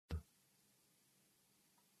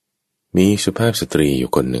มีสุภาพสตรีอ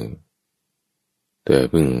ยู่คนหนึ่งเธอ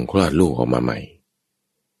เพิ่งคลอดลูกออกมาใหม่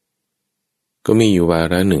ก็มีอยู่วา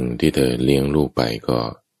ระหนึ่งที่เธอเลี้ยงลูกไปก็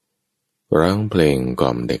ร้องเพลงกล่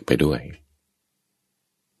อมเด็กไปด้วย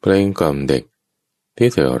เพลงกล่อมเด็กที่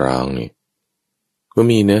เธอร้องนี่ก็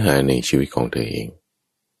มีเนื้อหาในชีวิตของเธอเอง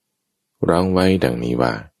ร้องไว้ดังนี้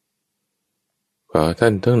ว่าขอท่า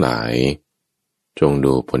นทั้งหลายจง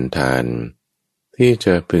ดูผลทานที่จ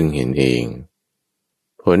ะพึงเห็นเอง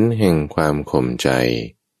ผลแห่งความข่มใจ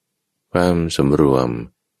ความสำรวม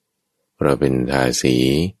เราเป็นทาสี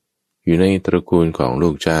อยู่ในตระกูลของลู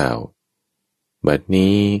กเจ้าบัด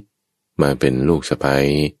นี้มาเป็นลูกสะใภ้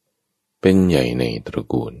เป็นใหญ่ในตระ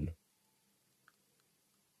กูล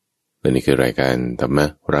และนี่คือรายการธรรม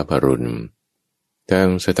รับอรุณทาง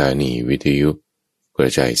สถานีวิทยุกร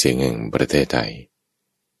ะจายเสียงแห่งประเทศไทย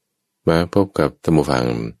มาพบกับท่านผู้ฟัง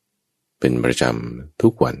เป็นประจำทุ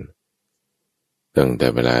กวันตั้งแต่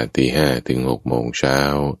เวลา 5:00 ถึง 6:00 น.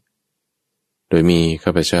โดยมีข้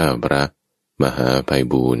าพเจ้าพระมหาไพ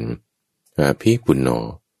บูลย์อาภิปุณโญ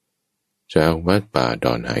จากวัดป่าด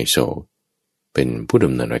อนไหโศกเป็นผู้ด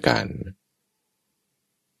ำเนินรายการ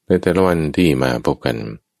ในแต่ละวันที่มาพบกัน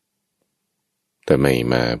แต่ไม่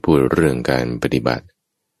มาพูดเรื่องการปฏิบัติ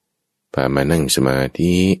พามานั่งสมา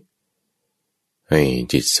ธิให้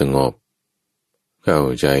จิตสงบเข้า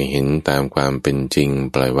ใจเห็นตามความเป็นจริง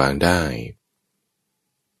ปล่อยวางได้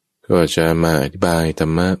ก็จะมาอธิบายธร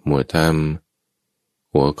รมะหมวดธรรม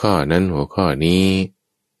หัวข้อนั้นหัวข้อนี้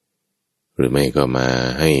หรือไม่ก็มา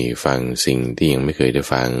ให้ฟังสิ่งที่ยังไม่เคยได้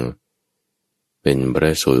ฟังเป็นปร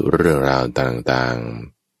ะสูตรเรื่องราวต่าง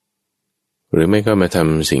ๆหรือไม่ก็มาท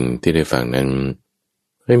ำสิ่งที่ได้ฟังนั้น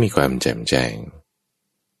ให้มีความแจ่มแจ้ง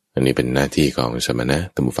อันนี้เป็นหน้าที่ของสมณะ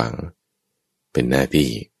ท่านผู้ฟังเป็นหน้าที่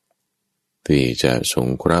ที่จะสง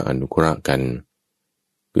เคราะห์อนุเคราะห์กัน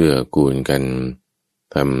เกื้อกูลกัน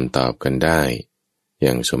ทำตอบกันได้อ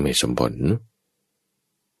ย่างสมเหตุสมผล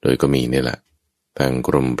โดยก็มีนี่แหละทางก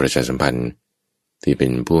รมประชาสัมพันธ์ที่เป็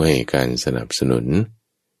นผู้ให้การสนับสนุน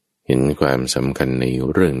เห็นความสำคัญใน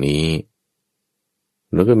เรื่องนี้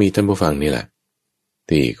แล้วก็มีท่านผู้ฟังนี่แหละ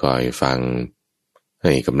ที่คอยฟังใ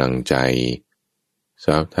ห้กำลังใจส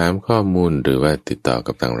อบถามข้อมูลหรือว่าติดต่อ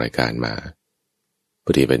กับทางรายการมาเ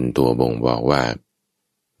พื่อที่เป็นตัวบ่งบอกว่า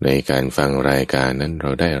ในการฟังรายการนั้นเร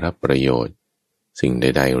าได้รับประโยชน์สิ่งใ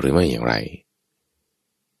ดๆหรือไม่อย่างไร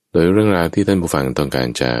โดยเรื่องราวที่ท่านผู้ฟังต้องการ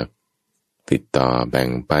จะติดต่อแบ่ง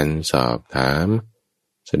ปันสอบถาม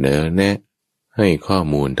เสนอแนะให้ข้อ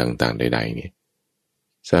มูลต่างๆใดๆเนี่ย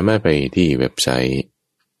สามารถไปที่เว็บไซต์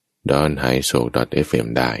donhaisok.fm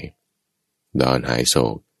ได้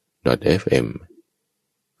donhaisok.fm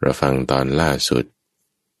เราฟังตอนล่าสุด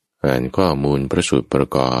อ่านข้อมูลประสูตรประ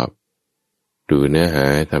กอบดูเนื้อหา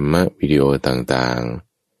ธรรมะวิดีโอต่าง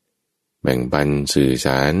ๆแบ่งปันสื่อส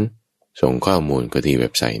ารส่งข้อมูลก็ที่เว็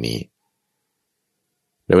บไซต์นี้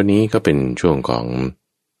ในวันนี้ก็เป็นช่วงของ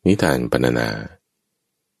นิทานปรรณนา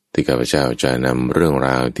ที่ข้าพเจ้าจะนำเรื่องร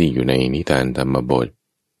าวที่อยู่ในนิทานธรรมบท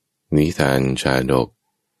นิทานชาดก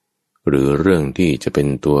หรือเรื่องที่จะเป็น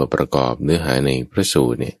ตัวประกอบเนื้อหาในพระสู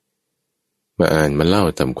ตรเนี่ยมาอ่านมาเล่า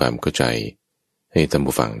ทำความเข้าใจให้ท่าน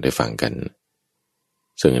ผู้ฟังได้ฟังกัน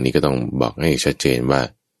ซึ่งอันนี้ก็ต้องบอกให้ชัดเจนว่า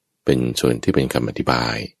เป็นส่วนที่เป็นคำอธิบา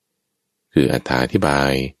ยคืออธิบา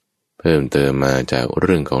ยเพิ่มเติมมาจากเ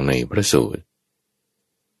รื่องของในพระสูตร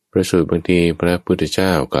บางทีพระพุทธเจ้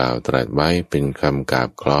ากล่าวตรัสไว้เป็นคำกาบ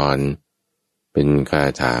กลอนเป็นคา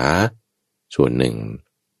ถาส่วนหนึ่ง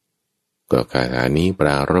ก็คาถานี้ปร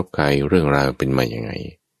ารภใครเรื่องราวเป็นมาอย่างไง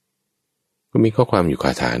ก็มีข้อความอยู่ค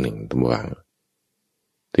าถาหนึ่งตำวัง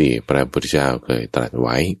ที่พระพุทธเจ้าเคยตรัสไ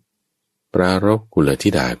ว้ปรารภกุลธิ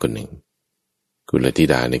ดาคนหนึ่งกุลธิ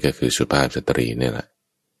ดานี่ก็คือสุภาพสตรีนี่แหละ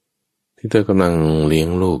ที่เธอกำลังเลี้ยง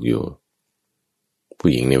ลูกอยู่ผู้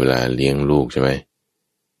หญิงในเวลาเลี้ยงลูกใช่ไหม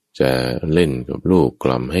จะเล่นกับลูกก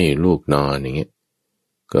ล่อมให้ลูกนอนอย่างเงี้ย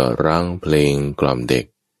ก็ร้องเพลงกล่อมเด็ก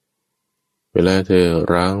เวลาเธอ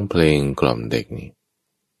ร้องเพลงกล่อมเด็กนี่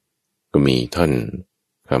ก็มีท่อน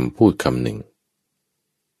คำพูดคำหนึ่ง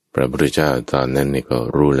พระพุทธเจ้าตอนนั้นนี่ก็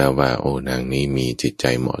รู้แล้วว่าโอ้นางนี้มีจิตใจ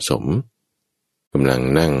เหมาะสมกำลัง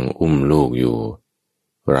นั่งอุ้มลูกอยู่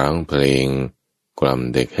ร้องเพลงกล่อม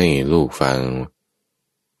เด็กให้ลูกฟัง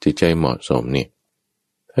จิตใจเหมาะสมนี่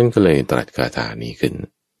ท่านก็เลยตรัสคาถานี้ขึ้น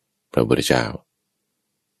พระพุทธเจ้า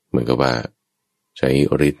เหมือนกับว่าใช้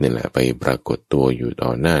ฤทธิ์นี่แหละไปปรากฏตัวอยู่ต่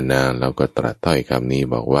อหน้านางแล้วก็ตรัสถ้อยคำนี้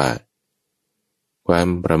บอกว่าความ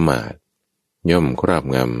ประมาทย่อมครอบ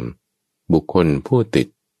งำบุคคลผู้ติด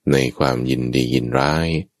ในความยินดียินร้าย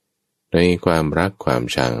ในความรักความ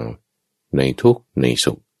ชังในทุกข์ใน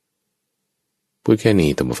สุขพูดแค่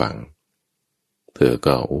นี้ท่านผู้ฟังเธอ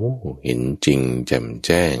ก็เห็นจริงแจ่มแ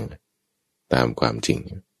จ้ง ตามความจริง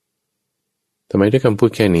ทำไมด้วยคำพูด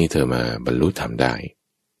แค่นี้เธอมาบรรลุธรรมได้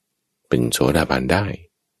เป็นโสดาบันได้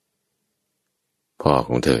พ่อข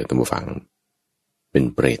องเธอตั้งฟังเป็น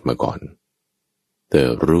เปรตมาก่อนเธอ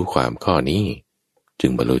รู้ความข้อนี้จึ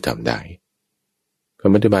งบรรลุธรรมได้ค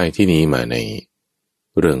ำอธิบายที่นี้มาใน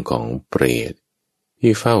เรื่องของเปรต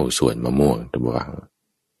ที่เฝ้าสวนมะม่วงตั้งฟัง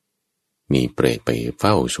มีเปรตไปเ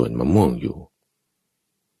ฝ้าสวนมะม่วงอยู่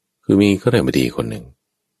คือมีข้าราชบดีคนหนึ่ง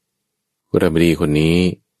ข้าราชบดีคนนี้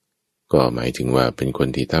ก็หมายถึงว่าเป็นคน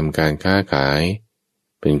ที่ทำการค้าขาย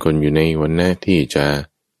เป็นคนอยู่ในวรรณะที่จะ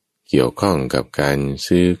เกี่ยวข้องกับการ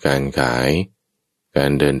ซื้อการขายกา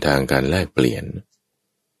รเดินทางการแลกเปลี่ยน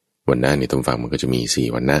วรรณะในตรงฝั่งมันก็จะมี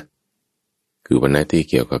4วรรณะคือวรรณะที่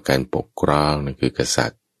เกี่ยวกับการปกครองนั่นคือกษัต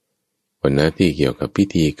ริย์วรรณะที่เกี่ยวกับพิ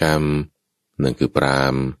ธีกรรมนั่นคือพราห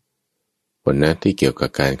มณ์วรรณะที่เกี่ยวกับ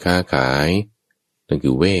การค้าขายนั่น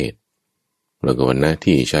คือเวทแล้วก็วรรณะ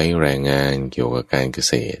ที่ใช้แรงงานเกี่ยวกับการเก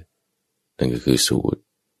ษตรนั่นก็คือสูตร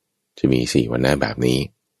จะมี4วรรณะแบบนี้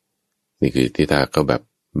นี่คือที่ตาก็แบบ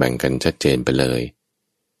แบ่งกันชัดเจนไปเลย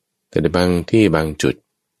แต่ในบางที่บางจุด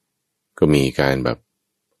ก็มีการแบบ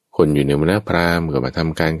คนอยู่ในวรรณะพราหมณ์ก็มาท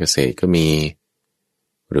ำการเกษตรก็มี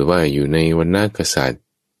หรือว่าอยู่ในวรรณะกษัตริย์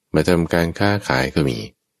มาทำการค้าขายก็มี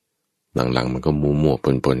หลังๆมันก็มัวๆ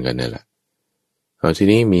ปนๆกันนั่นแหละเอาที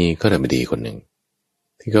นี้มีข้าราชบดีคนหนึ่ง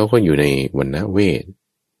ที่เขาก็อยู่ในวรรณะเวท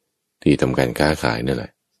ที่ทำการค้าขายนั่นแหล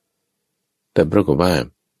ะแต่ปรากฏว่า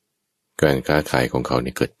การค้าขายของเขาเ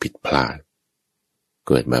นี่ยเกิดผิดพลาดเ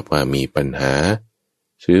กิดแบบว่ามีปัญหา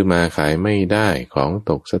ซื้อมาขายไม่ได้ของ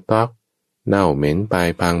ตกสต็อกเน่าเหม็นไป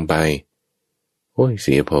พังไปโอ้ยเ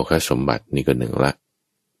สียโภคสมบัตินี่ก็หนึ่งละ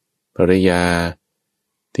ภรรยา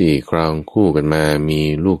ที่ครองคู่กันมามี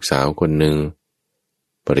ลูกสาวคนหนึ่ง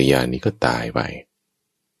ภรรยานี้ก็ตายไป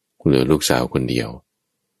เหลือลูกสาวคนเดียว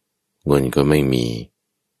เงินก็ไม่มี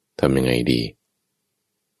ทำยังไงดี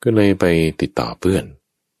ก็เลยไปติดต่อเพื่อน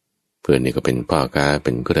นี่ก็เป็นพ่อค้าเป็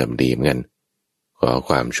นก็แบบดีเหมือนกันขอค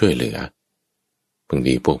วามช่วยเหลือบาง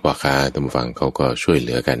ทีพวกพ่อค้าตามฝั่งเขาก็ช่วยเห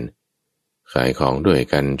ลือกันขายของด้วย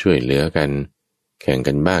กันช่วยเหลือกันแข่ง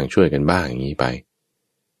กันบ้างช่วยกันบ้างอย่างนี้ไป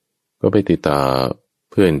ก็ไปติดต่อ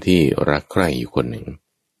เพื่อนที่รักใคร่อยู่คนหนึ่ง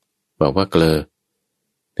บอกว่าเกลอ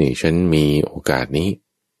นี่ฉันมีโอกาสนี้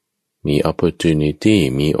มี opportunity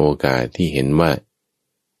มีโอกาสที่เห็นว่า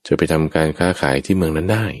จะไปทำการค้าขายที่เมืองนั้น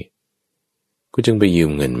ได้ก็จึงไปยื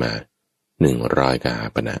มเงินมา100 กหา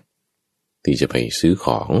ปณะที่จะไปซื้อข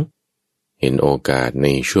องเห็นโอกาสใน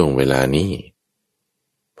ช่วงเวลานี้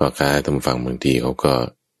พ่อค้าตามฝั่งบางทีเขาก็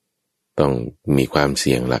ต้องมีความเ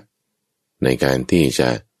สี่ยงหลักในการที่จะ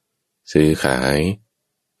ซื้อขาย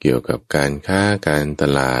เกี่ยวกับการค้าการต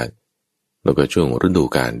ลาดแล้วก็ช่วงฤดู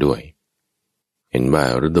กาลด้วยเห็นว่า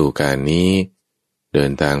ฤดูกาลนี้เดิ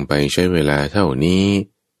นทางไปใช้เวลาเท่านี้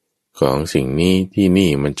ของสิ่งนี้ที่นี่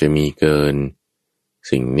มันจะมีเกิน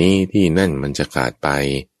สิ่งนี้ที่นั่นมันจะขาดไป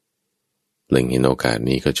เล็งเห็นโอกาส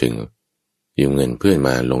นี้ก็จึงยืมเงินเพื่อนม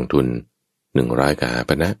าลงทุน100 กหา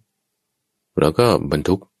ปณะแล้วก็บรร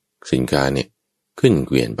ทุกสินค้าเนี่ยขึ้นเ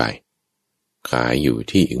กวียนไปขายอยู่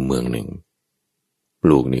ที่อีกเมืองหนึ่ง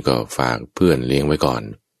ลูกนี่ก็ฝากเพื่อนเลี้ยงไว้ก่อน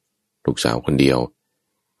ลูกสาวคนเดียว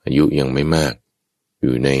อายุยังไม่มากอ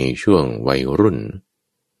ยู่ในช่วงวัยรุ่น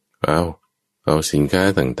เอาสินค้า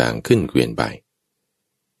ต่างๆขึ้นเกวียนไป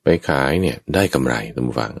ขายเนี่ยได้กำไรท่าน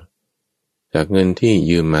ผู้ฟังจากเงินที่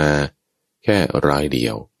ยืมมาแค่100 เดี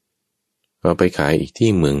ยวเอาไปขายอีกที่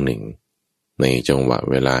เมืองหนึ่งในจังหวะ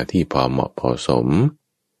เวลาที่พอเหมาะพอสม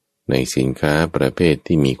ในสินค้าประเภท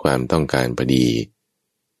ที่มีความต้องการพอดี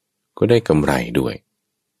ก็ได้กำไรด้วย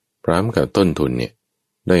พร้อมกับต้นทุนเนี่ย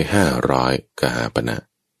ได้500 กหาปณะ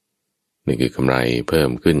นี่คือกำไรเพิ่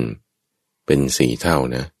มขึ้นเป็น4 เท่า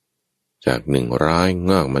นะจาก100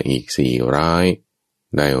งอกมาอีก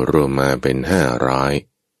400ได้รวมมาเป็น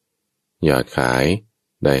500ยอดขาย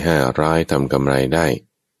ได้500ทำกำไรได้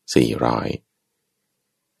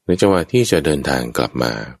400ในจังหวะที่จะเดินทางกลับม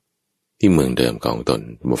าที่เมืองเดิมของตน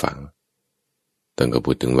ผู้ฟังตนก็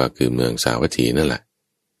พูดถึงว่าคือเมืองสาวัตถีนั่นแหละ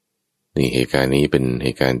นี่เหตุการณ์นี้เป็นเห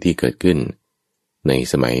ตุการณ์ที่เกิดขึ้นใน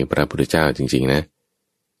สมัยพระพุทธเจ้าจริงๆนะ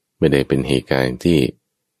ไม่ได้เป็นเหตุการณ์ที่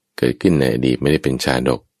เกิดขึ้นในอดีตไม่ได้เป็นชา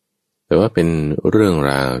ดกแต่ว่าเป็นเรื่อง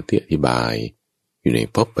ราวที่อธิบายอยู่ใน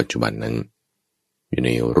ภพปัจจุบันนั้นอยู่ใน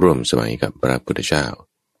ร่วมสมัยกับพระพุทธเจ้า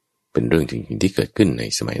เป็นเรื่องจริงๆที่เกิดขึ้นใน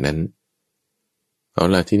สมัยนั้นเอา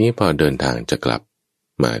ล่ะทีนี้พอเดินทางจะกลับ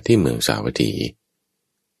มาที่เมืองสาวัตถี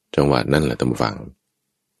จังหวัดนั่นแหละท่านผู้ฟัง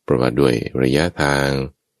เพราะว่าด้วยระยะทาง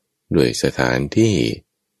ด้วยสถานที่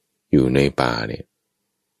อยู่ในป่าเนี่ย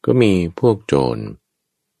ก็มีพวกโจร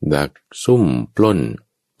ดักซุ่มปล้น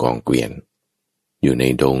กองเกวียนอยู่ใน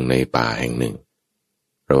ดงในป่าแห่งหนึ่ง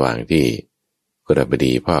ระหว่างที่ ระบ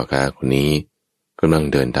ดีพ่อค้าคนนี้กำลัง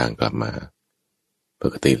เดินทางกลับมาป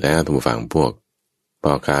กติแล้วท่านผู้ฟังพวกพ่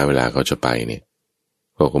อค้าเวลาเขาจะไปเนี่ย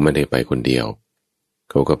เขาก็ไม่ได้ไปคนเดียว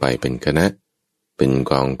เขาก็ไปเป็นคณะเป็น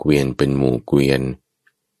กองเกวียนเป็นหมู่เกวียน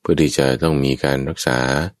เพื่อที่จะต้องมีการรักษา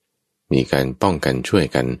มีการป้องกันช่วย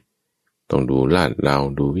กันต้องดูลาดเรา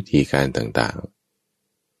ดูวิธีการต่าง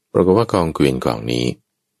ๆปรากฏว่ากองเกวียนกองนี้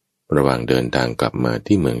ระหว่างเดินทางกลับมา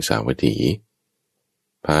ที่เมืองสาวัตถี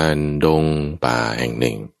ผ่านดงป่าแห่งห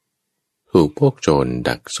นึ่งถูกพวกโจร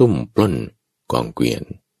ดักซุ่มปล้นกองเกวียน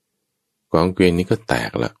นี้ก็แต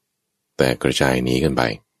กละแตกกระจายหนีกันไป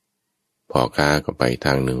พ่อค้าก็ไปท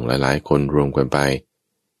างหนึ่งหลายๆคนรวมกันไป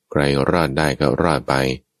ใครรอดได้ก็รอดไป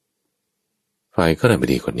ฝ่ายข้าราชบ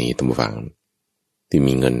ดีคนนี้ท่านผู้ฟังที่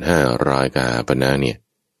มีเงิน500กาปณะเนี่ย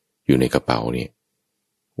อยู่ในกระเป๋าเนี่ย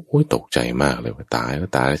โอ้ยตกใจมากเลยว่าตายแล้ว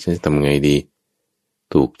ฉันจะทำไงดี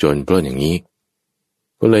ถูกโจรปล้นอย่างนี้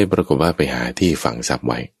ก็เลยปรากฏว่าไปหาที่ฝังทรัพย์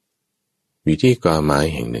ไว้อยู่ที่กอไม้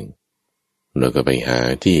แห่งหนึ่งแล้วก็ไปหา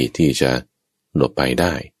ที่จะหลบไปไ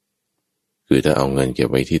ด้คือถ้าเอาเงินเก็บ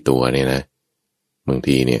ไว้ที่ตัวเนี่ยนะบาง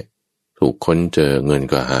ทีเนี่ยถูกค้นเจอเงิน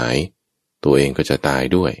ก็หายตัวเองก็จะตาย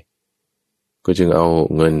ด้วยก็จึงเอา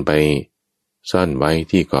เงินไปซ่อนไว้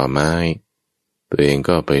ที่กอไม้ตัวเอง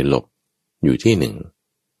ก็ไปหลบอยู่ที่หนึ่ง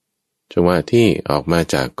จังหวะที่ออกมา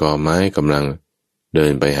จากกอไม้กำลังเดิ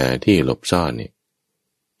นไปหาที่หลบซ่อนเนี่ย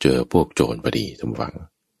เจอพวกโจรพอดีท่านผู้ฟัง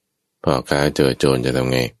พ่อค้าเจอโจรจะท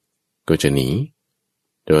ำไงก็จะหนี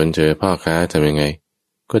โจรเจอพ่อค้าทำยังไง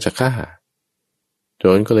ก็จะฆ่าโจ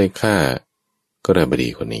รก็เลยฆ่าก็ราชบดี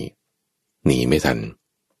คนนี้หนีไม่ทัน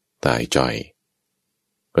ตายจ่อย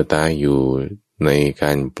ก็ตายอยู่ในก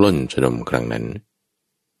ารปล้นชนมครั้งนั้น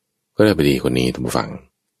ก็ราชบดีคนนี้ท่านผู้ฟัง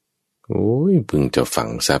โอ้ยเพิ่งจะฝัง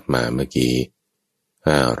ทรัพย์มาเมื่อกี้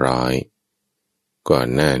500ก่อน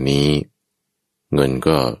หน้านี้เงิน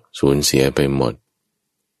ก็สูญเสียไปหมด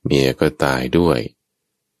เมียก็ตายด้วย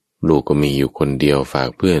ลูกก็มีอยู่คนเดียวฝาก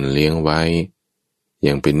เพื่อนเลี้ยงไว้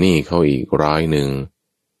ยังเป็นหนี้เขาอีก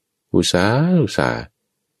100อุตส่าห์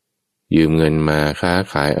ยืมเงินมาค้า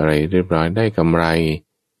ขายอะไรเรียบร้อยได้กำไร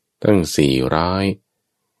ตั้ง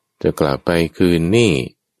400จะกลับไปคืนหนี้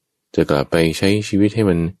จะกลับไปใช้ชีวิตให้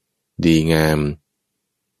มันดีงาม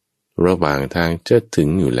ระหว่างทางจะถึง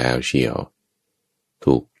อยู่แล้วเชียว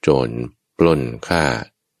ถูกโจรปล้นฆ่า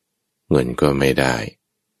เงินก็ไม่ได้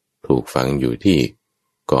ถูกฝังอยู่ที่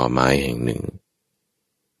กอไม้แห่งหนึ่ง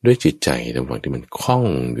ด้วยจิตใจตรงฝั่งที่มันคล้อง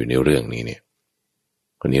อยู่ในเรื่องนี้เนี่ย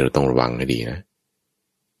คนนี้เราต้องระวังให้ดีนะ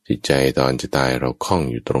จิตใจตอนจะตายเราคล้อง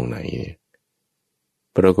อยู่ตรงไหนเนี่ย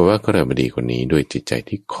ปรากฏว่าข้าราชบดีคนนี้ด้วยจิตใจ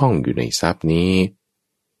ที่คล้องอยู่ในทรัพย์นี้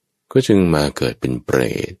ก็จึงมาเกิดเป็นเปร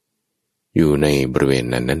ตอยู่ในบริเวณ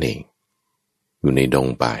นั้นนั่นเองอยู่ในดง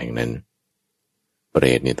ป่าแห่งนั้นเปร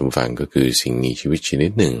ตเนี่ยท่านฟังก็คือสิ่งมีชีวิตชนิ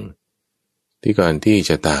ดหนึ่งที่ก่อนที่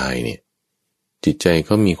จะตายเนี่ยจิตใจเข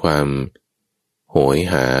ามีความโหย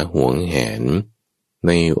หาหวงแหนใ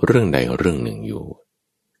นเรื่องใดเรื่องหนึ่งอยู่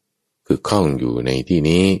คือคล้องอยู่ในที่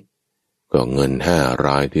นี้ก็เงิน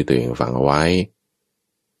500ที่ตัวเองฝังเอาไว้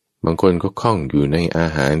บางคนก็คล้องอยู่ในอา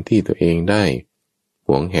หารที่ตัวเองได้ห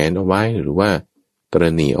วงแหนเอาไว้หรือว่าตร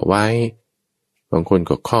ะหนี่เอาไว้บางคน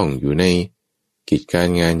ก็คล้องอยู่ในกิจการ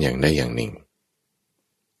งานอย่างใดอย่างหนึ่ง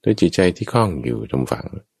ด้วยจิตใจที่คล้องอยู่ตรงฝั่ง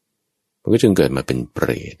มันก็จึงเกิดมาเป็นเปร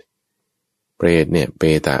ตเนี่ยเป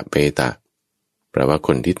ตะแปลว่าค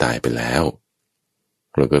นที่ตายไปแล้ว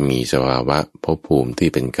แล้วก็มีสภาวะภพภูมิที่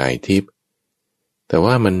เป็นกายทิพย์แต่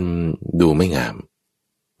ว่ามันดูไม่งาม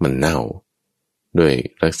มันเน่าด้วย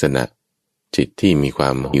ลักษณะจิตที่มีควา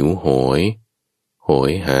มหิวโห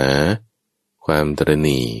ยหาความตระห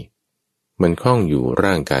นี่มันคล้องอยู่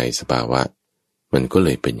ร่างกายสภาวะมันก็เล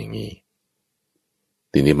ยเป็นอย่างนี้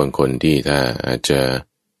ทีนี้บางคนที่ถ้าอาจจะ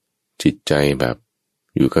จิตใจแบบ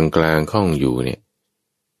อยู่กลางๆคล้องอยู่เนี่ย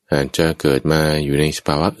อาจจะเกิดมาอยู่ในสภ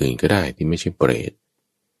าวะอื่นก็ได้ที่ไม่ใช่เปรต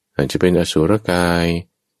อาจจะเป็นอสุรกาย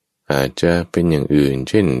อาจจะเป็นอย่างอื่น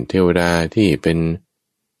เช่นเทวดาที่เป็น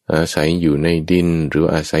อาศัยอยู่ในดินหรือ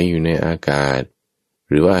อาศัยอยู่ในอากาศ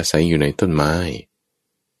หรือว่าอาศัยอยู่ในต้นไม้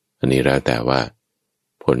อันนี้แล้วแต่ว่า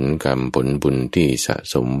ผลกรรมผลบุญที่สะ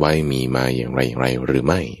สมไว้มีมาอย่างไรหรือ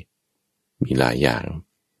ไม่มีหลายอย่าง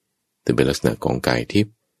แต่เป็นลักษณะของกายทิพ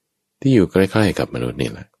ย์ที่อยู่ใกล้ๆกับมนุษย์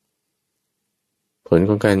นี่แหละผลข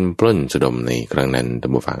องการปล้นสะดมในครั้งนั้นท่า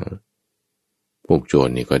นผู้ฟังพวกโจ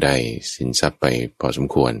รนี่ก็ได้สินทรัพย์ไปพอสม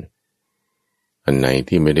ควรอันไหน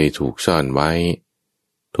ที่ไม่ได้ถูกซ่อนไว้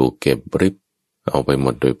ถูกเก็บริบเอาไปหม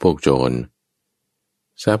ดโดยพวกโจร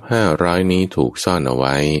ทรัพย์500นี้ถูกซ่อนเอาไ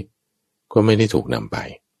ว้ก็ไม่ได้ถูกนำไป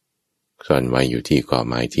ซ่อนไว้อยู่ที่กอ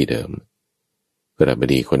ไม้ที่เดิมกระบ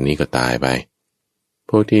ดีคนนี้ก็ตายไป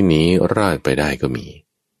พวกที่หนีรอดไปได้ก็มี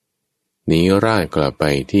หนีราชกลับไป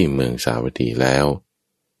ที่เมืองสาวัตถีแล้ว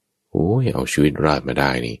โอ้ยเอาชีวิตรอดมาไ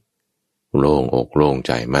ด้นี่โล่งอกโล่งใ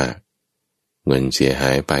จมากเงินเสียห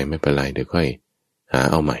ายไปไม่เป็นไรเดี๋ยวค่อยหา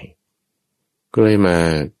เอาใหม่ก็เลยมา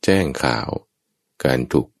แจ้งข่าวการ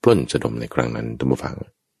ถูกปล้นสะดมในครั้งนั้นท่านผู้ฟัง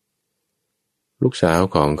ลูกสาว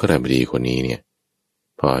ของข้าราชบดีคนนี้เนี่ย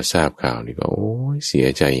พอทราบข่าวนี่ก็โอ้ยเสีย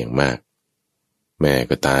ใจอย่างมากแม่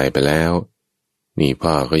ก็ตายไปแล้วนี่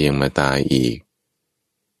พ่อก็ยังมาตายอีก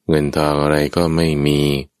เงินทองอะไรก็ไม่มี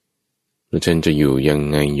แล้วฉันจะอยู่ยัง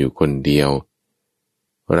ไงอยู่คนเดียว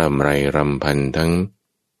รำไรรำพันทั้ง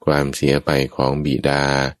ความเสียไปของบิดา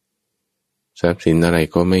ทรัพย์สินอะไร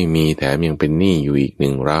ก็ไม่มีแถมยังเป็นหนี้อยู่อีก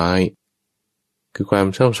100คือความ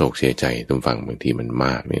เศร้าโศกเสียใจตรงฝั่งบางทีมันม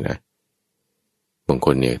ากเลยนะบางค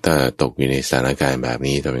นเนี่ยถ้าตกอยู่ในสถานการณ์แบบ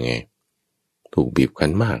นี้ทำยังไงถูกบีบคั้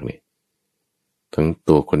นมากเลยทั้ง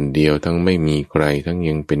ตัวคนเดียวทั้งไม่มีใครทั้ง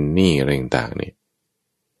ยังเป็นหนี้อะไรต่างๆเนี่ย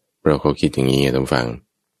เราเขาคิดอย่างนี้ต้องฟัง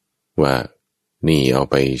ว่านี่เอา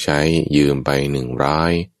ไปใช้ยืมไป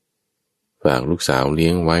100ฝากลูกสาวเลี้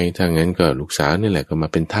ยงไว้ถ้างั้นก็ลูกสาวนี่แหละก็มา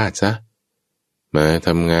เป็นทาสซะมาท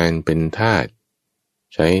ำงานเป็นทาส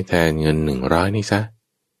ใช้แทนเงิน100นี่ซะ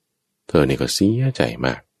เธอนี่ก็เสียใจม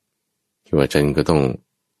ากคิดว่าฉันก็ต้อง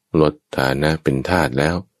ลดฐานะเป็นทาสแล้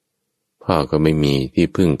วพ่อก็ไม่มีที่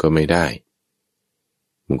พึ่งก็ไม่ได้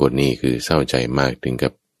บางคนนี่คือเศร้าใจมากถึงกั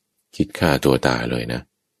บคิดฆ่าตัวตายเลยนะ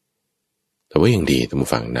แต่ว่ายังดีท่านผู้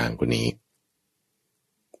ฟังนางคนนี้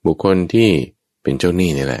บุคคลที่เป็นเจ้าหนี้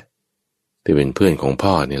นี่แหละที่เป็นเพื่อนของ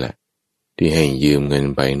พ่อนี่แหละที่ให้ยืมเงิน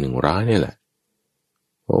ไป100นี่แหละ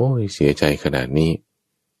โอ้ยเสียใจขนาดนี้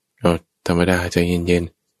เอาธรรมดาใจเย็น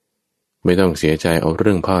ๆไม่ต้องเสียใจเอาเ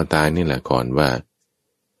รื่องพ่อตายนี่แหละก่อนว่า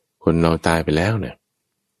คนเราตายไปแล้วเนี่ย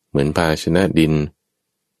เหมือนภาชนะดิน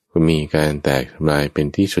ก็มีการแตกทำลายเป็น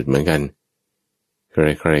ที่สุดเหมือนกัน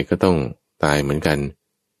ใครๆก็ต้องตายเหมือนกัน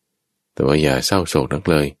แต่ว่าอย่าเศร้าโศกนัก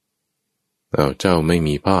เลยเอาเจ้าไม่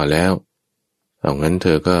มีพ่อแล้วเอางั้นเธ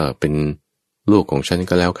อก็เป็นลูกของฉัน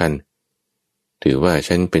ก็แล้วกันถือว่า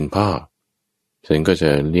ฉันเป็นพ่อฉันก็จะ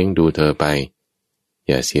เลี้ยงดูเธอไปอ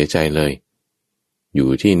ย่าเสียใจเลยอยู่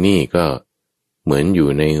ที่นี่ก็เหมือนอยู่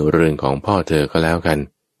ในเรือนของพ่อเธอก็แล้วกัน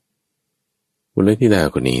บุรุษธิดา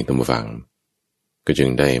คนนี้ตั้งฟังก็จึง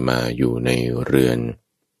ได้มาอยู่ในเรือน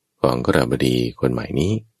ของกฤบดีคนใหม่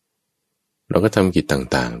นี้เราก็ทำกิจ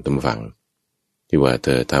ต่างๆตั้งฟังที่ว่าเธ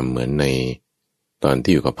อทำเหมือนในตอน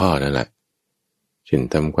ที่อยู่กับพ่อนั่นแหละเช่น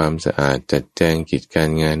ทำความสะอาดจัดแจงกิจการ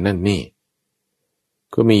งานนั่นนี่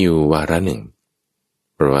ก็มีอยู่วาระหนึ่ง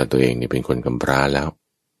เพราะว่าตัวเองนี่เป็นคนกำพร้าแล้ว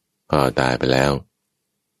พ่อตายไปแล้ว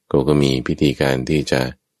ก็มีพิธีการที่จะ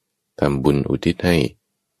ทำบุญอุทิศให้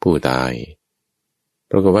ผู้ตาย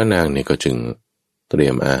ปรากฏว่านางเนี่ยก็จึงเตรี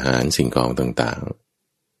ยมอาหารสิ่งของต่าง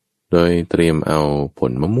ๆโดยเตรียมเอาผ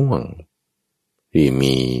ลมะม่วงที่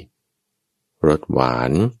มีรสหวา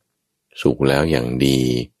นสุกแล้วอย่างดี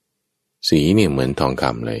สีเนี่ยเหมือนทองค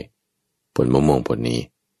ำเลยผลมะม่วงผลนี้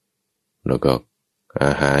แล้วก็อ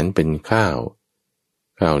าหารเป็นข้าว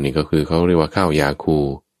นี่ก็คือเขาเรียกว่าข้าวยาคู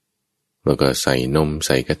แล้วก็ใส่นมใ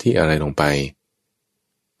ส่กะทิอะไรลงไป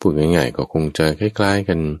พูดง่ายๆก็คงจะคล้ายๆ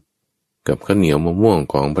กันกับข้าวเหนียวมะม่วง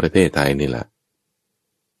ของประเทศไทยนี่แหละ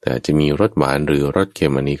แต่จะมีรสหวานหรือรสเค็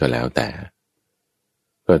มอันนี้ก็แล้วแต่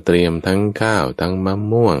ก็เตรียมทั้งข้าวทั้งมะ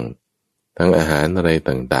ม่วงทั้งอาหารอะไร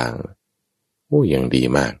ต่างๆโอ้อย่างดี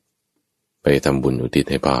มากไปทำบุญอุทิศ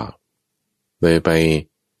ให้พ่อเลยไป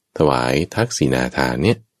ถวายทักษิณาทานเ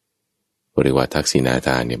นี่ยเรียกว่าทักษิณาท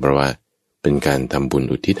านเนี่ยเพราะว่าเป็นการทำบุญ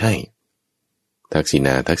อุทิศให้ทักษิณ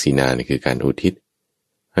าเนี่ยคือการอุทิศ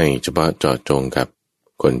ให้เฉพาะเจาะจงกับ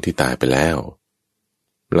คนที่ตายไปแล้ว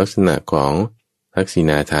ลักษณะของทักษิ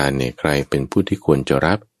ณาทานเนี่ยใครเป็นผู้ที่ควรจะ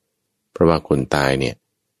รับเพราะว่าคนตายเนี่ย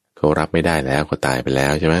เขารับไม่ได้แล้วเขาตายไปแล้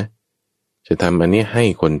วใช่ไหมจะทำอันนี้ให้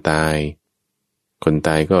คนตา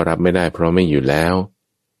ยก็รับไม่ได้เพราะไม่อยู่แล้ว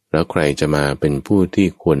ใครจะมาเป็นผู้ที่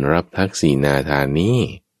ควรรับทักษิณาทานนี้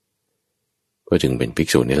ก็จึงเป็นภิก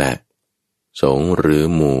ษุนี่แหละสงฆ์หรือ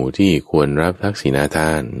หมู่ที่ควรรับทักษิณาท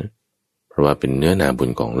านเพราะว่าเป็นเนื้อนาบุญ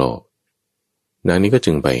ของโลกนางนี้ก็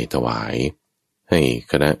จึงไปถวายให้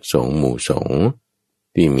คณะสงฆ์หมู่สงฆ์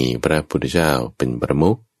ที่มีพระพุทธเจ้าเป็นประ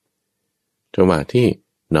มุขจังหวะที่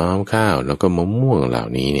น้อมข้าวแล้วก็มะม่วงเหล่า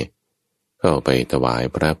นี้เนี่ยเข้าไปถวาย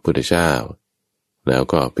พระพุทธเจ้าแล้ว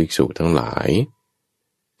ก็ภิกษุทั้งหลาย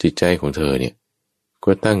จิตใจของเธอเนี่ย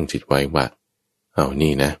ก็ตั้งจิตไว้ว่าเอา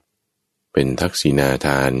นี่นะเป็นทักษิณาท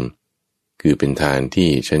านคือเป็นทานที่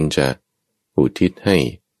ฉันจะอุทิศให้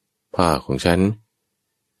พ่อของฉัน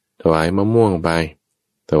ถวายมะม่วงไป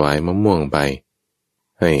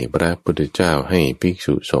ให้พระพุทธเจ้าให้ภิก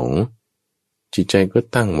ษุสงฆ์จิตใจก็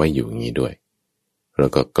ตั้งไว้อยู่อย่างนี้ด้วยแล้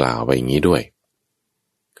วก็กล่าวไว้อย่างนี้ด้วย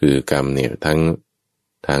คือกรรมเนี่ยทั้ง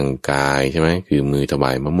ทางกายใช่ไหมคือมือถว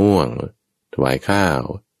ายมะม่วงถวายข้าว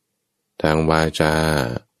ทางวาจา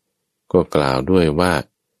ก็กล่าวด้วยว่า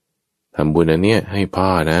ทำบุญอันเนี้ยให้พ่อ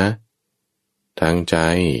นะทางใจ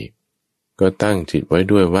ก็ตั้งจิตไว้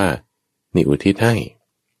ด้วยว่านี่อุทิศให้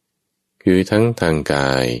คือทั้งทางก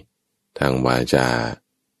ายทางวาจา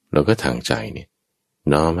แล้วก็ทางใจเนี่ย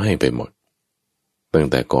น้อมให้ไปหมดตั้ง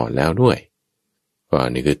แต่ก่อนแล้วด้วยก่อน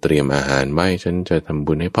นี่คือเตรียมอาหารไว้ฉันจะทำ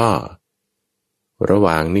บุญให้พ่อระห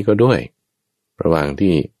ว่างนี้ก็ด้วยระหว่าง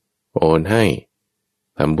ที่โอนให้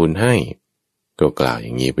ทำบุญให้ก็กล่าวอย่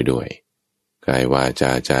างนี้ไปด้วยกายวาจ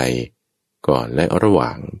าใจก่อนและระหว่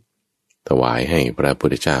างถวายให้พระพุท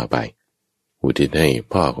ธเจ้าไปอุทิศให้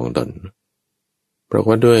พ่อของตนเพราะ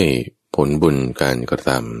ว่าด้วยผลบุญการกระท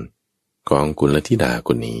ำของกุลธิดาค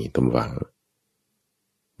นนี้ตำวัง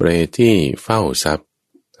เปรตที่เฝ้าทรัพย์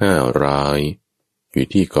500อยู่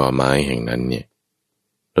ที่กอไม้แห่งนั้นเนี่ย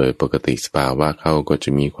โดยปกติสภาวะเขาก็จะ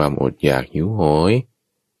มีความอดอยากหิวโหย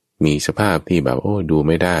มีสภาพที่แบบดูไ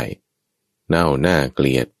ม่ได้เน่าหน้าเก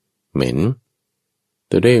ลียดเหม็นแ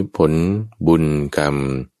ต่ด้วยผลบุญกรรม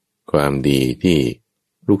ความดีที่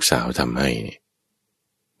ลูกสาวทำให้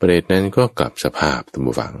เปรตนั้นก็กลับสภาพตาม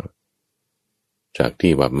ฝังจาก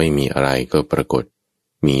ที่ว่าไม่มีอะไรก็ปรากฏ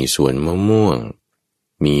มีสวนมะม่วง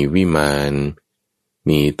มีวิมาน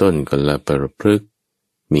มีต้นกัลปพฤกษ์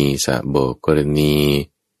มีสระโบกรณี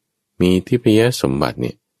มีทิพยสมบัติเ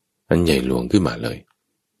นี่ยอันใหญ่หลวงขึ้นมาเลย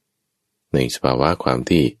ในสภาวะความ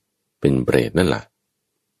ที่เป็นเปรตนั่นแหละ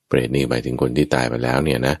เปรตนี่หมายถึงคนที่ตายไปแล้วเ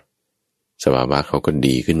นี่ยนะสภาวะเขาก็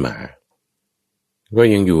ดีขึ้นมาก็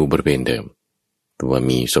ยังอยู่บริเวณเดิมแต่ว่า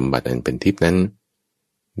มีสมบัติอันเป็นทิพย์นั้น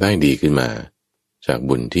ได้ดีขึ้นมาจาก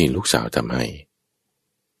บุญที่ลูกสาวทำให้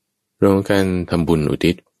เรื่องการทำบุญอุ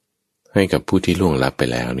ทิศให้กับผู้ที่ล่วงลับไป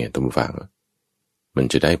แล้วเนี่ยทุกฝั่งมัน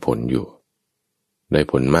จะได้ผลอยู่ได้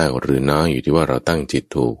ผลมากหรือน้อยอยู่ที่ว่าเราตั้งจิต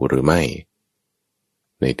ถูกหรือไม่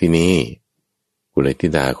ในที่นี้กุลธิ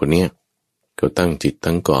ดาคนนี้เขาตั้งจิต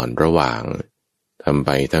ทั้งก่อนระหว่างทำไป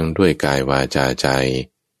ทั้งด้วยกายวาจาใจ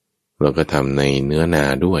แล้วก็ทำในเนื้อนา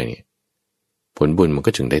ด้วยผลบุญมัน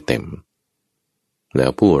ก็จึงได้เต็มแล้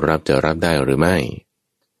วผู้รับจะรับได้หรือไม่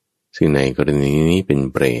ซึ่งในกรณีนี้เป็น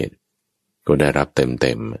เปรตก็ได้รับเ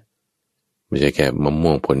ต็มไม่ใช่แค่มะม่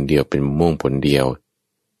วงผลเดียวเป็นมะม่วงผลเดียว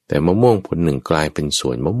แต่มะม่วงผลหนึ่งกลายเป็นส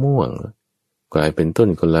วนมะม่วงกลายเป็นต้น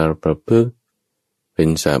กัลปพฤกษ์เป็น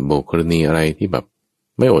สระโบกรณีอะไรที่แบบ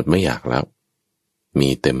ไม่อดไม่อยากแล้วมี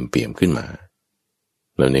เต็มเปี่ยมขึ้นมา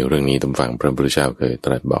แล้วในเรื่องนี้ตามฝั่งพระพุทธเจ้าเคยต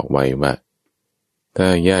รัสบอกไว้ว่าถ้า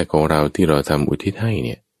ญาติของเราที่เราทำอุทิศให้เ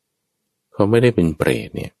นี่ยเขาไม่ได้เป็นเปรต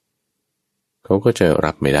เนี่ยเขาก็จะ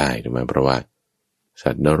รับไม่ได้ถูกไหมเพราะว่า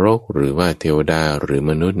สัตว์นรกหรือว่าเทวดาหรือ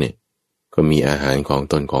มนุษย์เนี่ยก็มีอาหารของ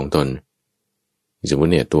ตนสมม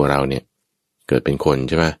ติเนี่ยตัวเราเนี่ยเกิดเป็นคน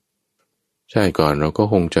ใช่ไหมใช่ก่อนเราก็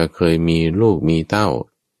คงจะเคยมีลูกมีเต้า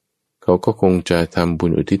เขาก็คงจะทำบุ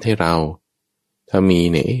ญอุทิศให้เราถ้ามี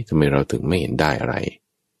เนี่ยทำไมเราถึงไม่เห็นได้อะไร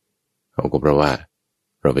เขาก็เพราะว่า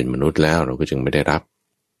เราเป็นมนุษย์แล้วเราก็จึงไม่ได้รับ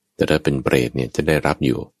แต่ถ้าเป็นเปรตเนี่ยจะได้รับอ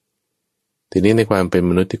ยู่ทีนี้ในความเป็น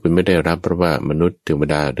มนุษย์ที่คุณไม่ได้รับเพราะว่ามนุษย์เทว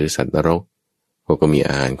ดาหรือสัตว์นรกเขาก็มี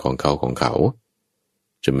อาหารของเขา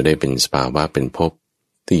จะไม่ได้เป็นสภาวะเป็นภพ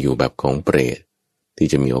ที่อยู่แบบของเปรตที่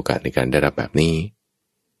จะมีโอกาสในการได้รับแบบนี้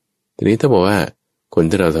ทีนี้ถ้าบอกว่าคน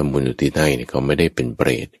ที่เราทำบุญอุทิศให้เนี่ยเขาไม่ได้เป็นเปร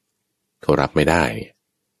ตเขารับไม่ได้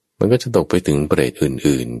มันก็จะตกไปถึงเปรต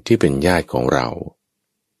อื่นๆที่เป็นญาติของเรา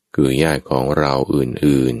คือญาติของเรา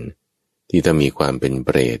อื่นๆที่ถ้ามีความเป็นเป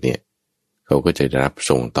รตเนี่ยเขาก็จะรับ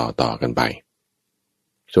ส่งต่อกันไป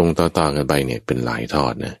ส่งต่อกันไปเนี่ยเป็นหลายทอ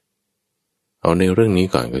ดนะเอาในเรื่องนี้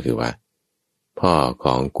ก่อนก็คือว่าพ่อข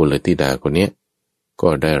องกุลธิดาคนนี้ก็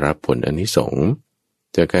ได้รับผลอานิสงส์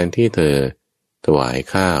จากการที่เธอถวาย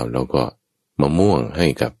ข้าวแล้วก็มะม่วงให้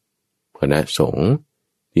กับคณะสงฆ์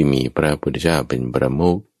ที่มีพระพุทธเจ้าเป็นประ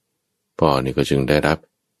มุขพ่อนี่ก็จึงได้รับ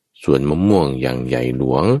สวนมะม่วงอย่างใหญ่หล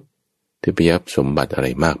วงที่ประยับสมบัติอะไร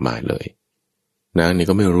มากมายเลยนางนี่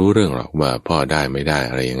ก็ไม่รู้เรื่องหรอกว่าพ่อได้ไม่ได้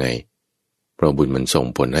อะไรยังไงเพราะบุญมันส่ง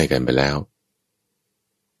ผลให้กันไปแล้ว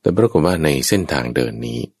แต่ปรากฏว่าในเส้นทางเดิน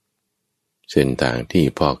นี้เส้นทางที่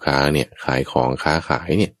พ่อค้าเนี่ยขายของค้าขาย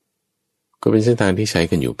เนี่ยก็เป็นเส้นทางที่ใช้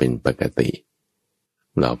กันอยู่เป็นปกติ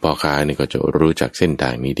เหล่าพ่อค้านี่ก็จะรู้จักเส้นทา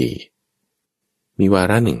งนี้ดีมีวา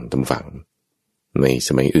ระหนึ่งตำฝังในส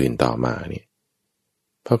มัยอื่นต่อมาเนี่ย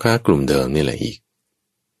พ่อค้ากลุ่มเดิมนี่แหละอีก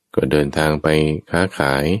ก็เดินทางไปค้าข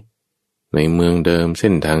ายในเมืองเดิมเ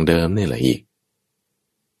ส้นทางเดิมนี่แหละอีก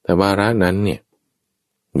แต่วาระนั้นเนี่ย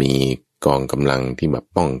มีกองกำลังที่แบบ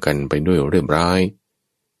ป้องกันไปด้วยเรียบร้อย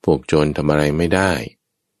พวกโจรทำอะไรไม่ได้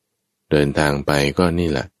เดินทางไปก็นี่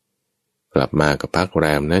แหละกลับมากับพักแร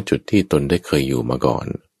มณจุดที่ตนได้เคยอยู่มาก่อน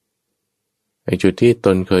ไอ้จุดที่ต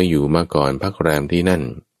นเคยอยู่มาก่อนพักแรมที่นั่น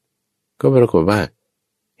ก็ปรากฏว่า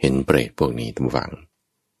เห็นเปรตพวกนี้ทุกฝัง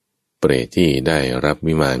เปรตที่ได้รับ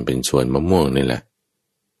วิมานเป็นส่วนมะม่วงนี่แหละ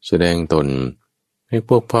แสดงตนให้พ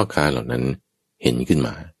วกพ่อค้าเหล่านั้นเห็นขึ้นม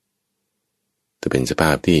าแต่เป็นสภ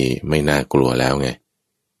าพที่ไม่น่ากลัวแล้วไง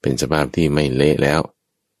เป็นสภาพที่ไม่เละแล้ว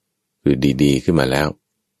คือดีๆขึ้นมาแล้ว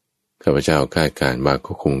ข้าพเจ้าคาดการณ์ว่า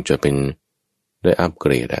ก็คงจะเป็นได้อัปเก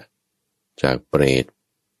รดจากเปรต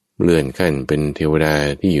เลื่อนขั้นเป็นเทวดา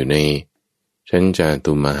ที่อยู่ในชั้นจา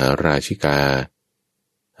ตุมหาราชิกา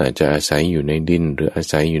อาจจะอาศัยอยู่ในดินหรืออา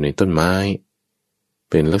ศัยอยู่ในต้นไม้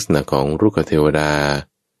เป็นลักษณะของรุกขเทวดา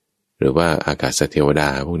หรือว่าอากาศเทวดา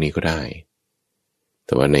พวกนี้ก็ได้แ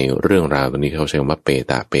ต่ว่าในเรื่องราวตรงนี้เขาใช้คำว่าเป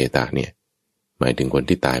ตะเนี่ยหมายถึงคน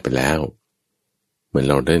ที่ตายไปแล้วเหมือน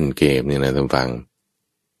เราเล่นเกมเนี่ยนะท่านฟัง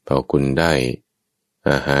พอคุณได้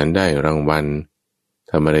อาหารได้รางวัล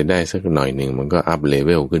ทำอะไรได้สักหน่อยหนึ่งมันก็อัพเลเว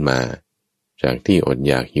ลขึ้นมาจากที่อด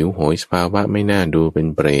อยากหิวโหยสภาวะไม่น่าดูเป็น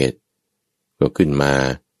เปรตก็ขึ้นมา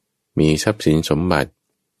มีทรัพย์สินสมบัติ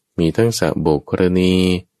มีทั้งสระโบกกรณี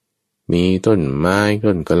มีต้นไม้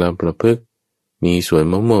ต้นกะลำประพฤกษ์มีสวน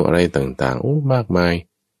มะม่วงอะไรต่างๆโอ้มากมาย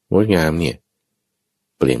งดงามเนี่ย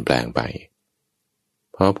เปลี่ยนแปลงไป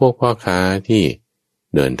พอพวกพ่อค้าที่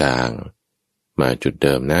เดินทางมาจุดเ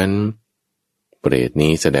ดิมนั้นเปรต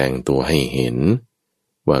นี้แสดงตัวให้เห็น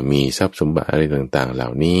ว่ามีทรัพย์สมบัติอะไรต่างๆเหล่า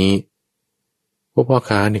นี้พวกพ่อ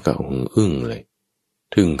ค้านี่ก็อึ้งเลย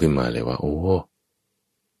ทึ่งขึ้นมาเลยว่าโอ้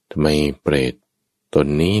ทำไมเปรตตน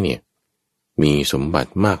นี้เนี่ยมีสมบั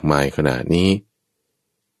ติมากมายขนาดนี้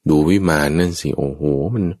ดูวิมานนั่นสิโอ้โห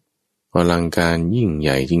มันอลังการยิ่งให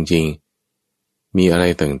ญ่จริงๆมีอะไร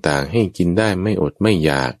ต่างๆให้กินได้ไม่อดไม่อ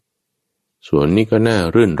ยากสวนนี่ก็น่า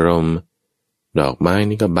รื่นรมดอกไม้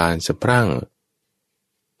นี่ก็บานสะพรั่ง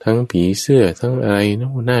ทั้งผีเสื้อทั้งอะไร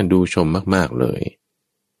น่าดูชมมากๆเลย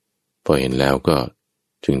พอเห็นแล้วก็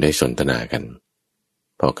จึงได้สนทนากัน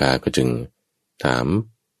พ่อค้าก็จึงถาม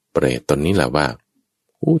เปรตตนนี้แหละว่า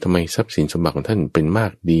ทำไมทรัพย์สินสมบัติของท่านเป็นมา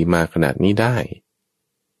กดีมาขนาดนี้ได้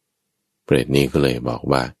เปรตนี้ก็เลยบอก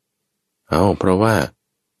ว่าเพราะว่า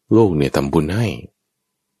ลูกเนี่ยทำบุญให้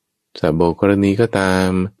สระโบกกรณีก็ตาม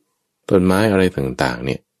ต้นไม้อะไรต่างๆเ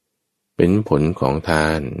นี่ยเป็นผลของทา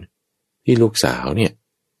นที่ลูกสาวเนี่ย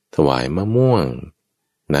ถวายมะม่วง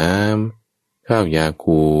น้ำข้าวยา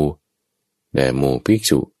คูแด่หมู่ภิก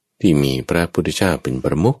ษุที่มีพระพุทธเจ้าเป็นป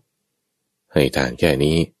ระมุขให้ทานแค่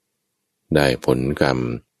นี้ได้ผลกรรม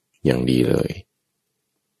อย่างดีเลย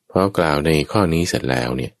พอกล่าวในข้อนี้เสร็จแล้ว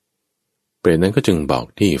เนี่ยเปรตนั้นก็จึงบอก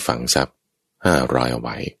ที่ฝังทรัพย์500เอาไ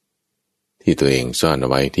ว้ที่ตัวเองซ่อนเอา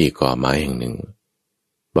ไว้ที่กอไม้แห่งหนึ่ง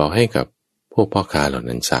บอกให้กับพวกพ่อค้าเหล่า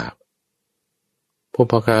นั้นทราบพวก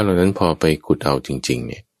พ่อค้าเหล่านั้นพอไปขุดเอาจริงๆ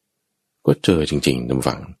เนี่ยก็เจอจริงๆท่าน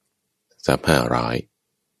ฟังทรัพย์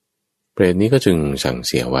500เปรตนี้ก็จึงสั่งเ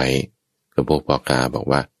สียไว้กับพวกพ่อค้าบอก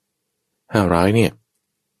ว่า500เนี่ย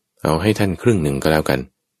เอาให้ท่านครึ่งหนึ่งก็แล้วกัน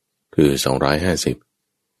คือ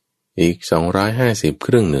250อีก250ค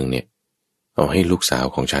รึ่งหนึ่งเนี่ยเอาให้ลูกสาว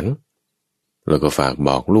ของฉันแล้วก็ฝากบ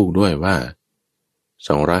อกลูกด้วยว่า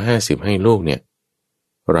250ให้ลูกเนี่ย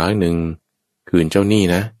100คืนเจ้าหนี้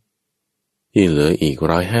นะที่เหลืออีก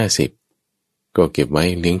150ก็เก็บไว้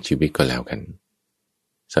เลี้ยงชีวิตก็แล้วกัน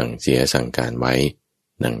สั่งเสียสั่งการไว้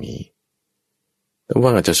ดังนี้แต่ว่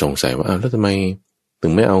าอาจจะสงสัยว่าแล้วทำไมถึ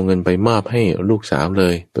งไม่เอาเงินไปมอบให้ลูกสาวเล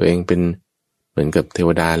ยตัวเองเป็นเหมือนกับเทว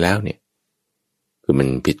ดาแล้วเนี่ยคือมัน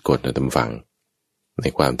ผิดกฎนะท่านฟังใน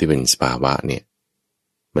ความที่เป็นสภาวะเนี่ย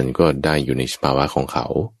มันก็ได้อยู่ในสภาวะของเขา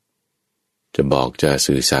จะบอกจะ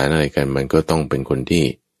สื่อสารอะไรกันมันก็ต้องเป็นคนที่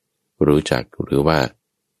รู้จักหรือว่า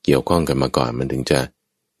เกี่ยวข้องกันมาก่อนมันถึงจะ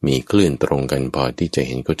มีคลื่นตรงกันพอที่จะเ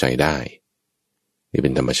ห็นเข้าใจได้นี่เป็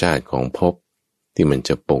นธรรมชาติของภพที่มันจ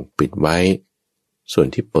ะปกปิดไว้ส่วน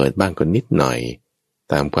ที่เปิดบ้างก็นิดหน่อย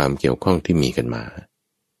ตามความเกี่ยวข้องที่มีกันมา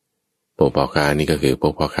พวกพ่อค้านี่ก็คือพว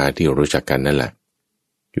กพ่อค้าที่รู้จักกันนั่นแหละ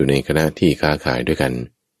อยู่ในคณะที่ค้าขายด้วยกัน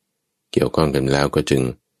เกี่ยวข้องกันแล้วก็จึง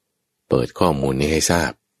เปิดข้อมูลนี้ให้ทรา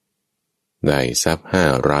บได้ทรัพย์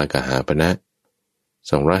500กหาปณะ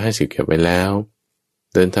250เก็บไว้แล้ว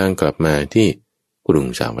เดินทางกลับมาที่กรุง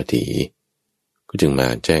สาวัตถีก็จึงมา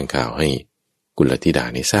แจ้งข่าวให้กุลธิดา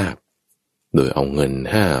ได้ทราบโดยเอาเงิน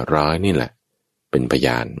500นี่แหละเป็นพย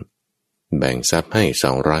านแบ่งทรัพย์ให้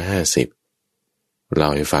250เล่า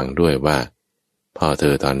ให้ฟังด้วยว่าพ่อเธ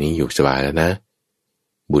อตอนนี้อยู่สบายแล้วนะ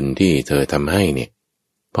บุญที่เธอทำให้เนี่ย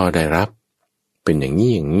พ่อได้รับเป็นอย่าง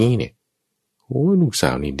นี้อย่างนี้เนี่ยลูกสา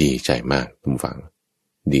วนี่ดีใจมากทุกฝัง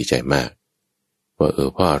ดีใจมากว่า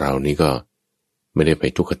พ่อเรานี่ก็ไม่ได้ไป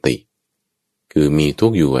ทุกขติคือมีทุ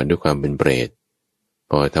กข์อยู่ด้วยความเป็นเปรต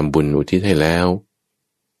พอทำบุญอุทิศให้แล้ว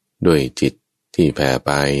ด้วยจิตที่แผ่ไ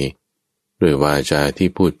ป ด้วยวาจาที่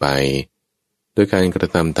พูดไปด้วยการกระ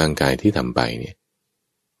ทำทางกายที่ทำไปเนี่ย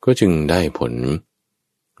ก็จึงได้ผล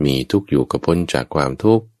มีทุกข์อยู่ก็พ้นจากความ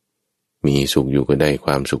ทุกข์มีสุขอยู่ก็ได้ค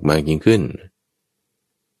วามสุขมากยิ่งขึ้น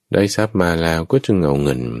ได้ทรัพย์มาแล้วก็จึงเอาเ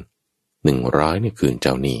งิน100นี่คืนเจ้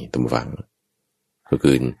าหนี้ตามฝังก็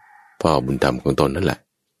คือพ่อบุญธรรมของตนนั่นแหละ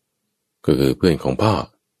ก็คือเพื่อนของพ่อ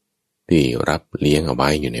ที่รับเลี้ยงเอาไว้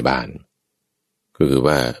อยู่ในบ้านก็คือ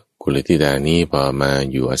ว่ากุลธิดานี้พอมา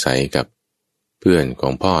อยู่อาศัยกับเพื่อนขอ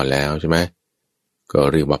งพ่อแล้วใช่ไหมก็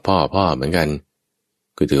เรียกว่าพ่อเหมือนกัน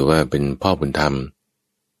ก็ถือว่าเป็นพ่อบุญธรรม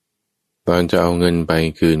ตอนจะเอาเงินไป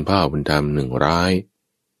คืนพ่อบุญธรรม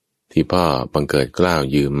100ที่พ่อบังเกิดเกล้า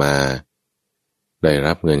ยืมมาได้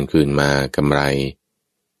รับเงินคืนมากำไร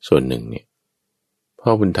ส่วนหนึ่งเนี่ยพ่อ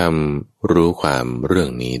บุญธรรมรู้ความเรื่อง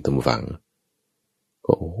นี้ตามฟัง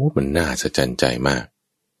ก็มันน่าสะใจใจมาก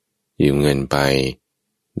ยืมเงินไป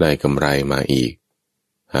ได้กำไรมาอีก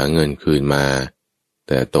หาเงินคืนมาแ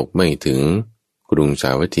ต่ตกไม่ถึงกรุงส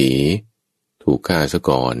าวัตถีถูกฆ่าซะ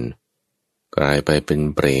ก่อนกลายไปเป็น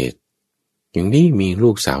เปรตอย่างนี้มีลู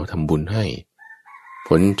กสาวทำบุญให้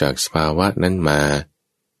พ้นจากสภาวะนั้นมา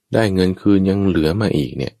ได้เงินคืนยังเหลือมาอี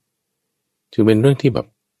กเนี่ยจึงเป็นเรื่องที่แบบ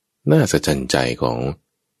น่าสะใจใจของ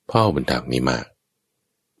พ่อบุญธรรมนี้มาก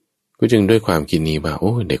ก็จึงด้วยความคิดนี้ว่า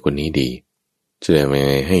เด็กคนนี้ดีจะทำยัง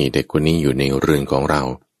ไงให้เด็กคนนี้อยู่ในเรือนของเรา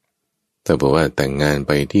แต่บอกว่าแต่งงานไ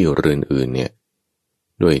ปที่เรือนอื่นเนี่ย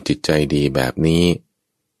ด้วยจิตใจดีแบบนี้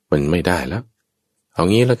มันไม่ได้แล้วเอา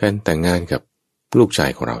งี้แล้วกันแต่งงานกับลูกชาย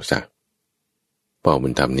ของเราซะพ่อบุ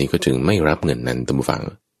ญธรรมนี้ก็จึงไม่รับเงินนั้นตามฟัง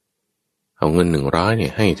เอาเงิน100เนี่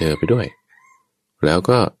ยให้เธอไปด้วยแล้ว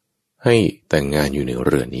ก็ให้แต่งงานอยู่ในเ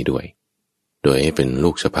รือนนี้ด้วยโดยให้เป็นลู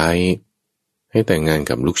กสะใภ้ให้แต่งงาน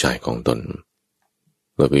กับลูกชายของตน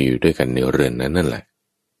เราไปอยู่ด้วยกันในเรือนนั้นนั่นแหละ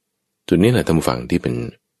จุดนี้แหละท่านผู้ฟังที่เป็น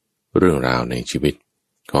เรื่องราวในชีวิต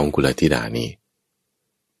ของกุลธิดานี้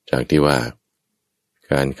จากที่ว่า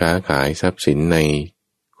การค้าขายทรัพย์สินใน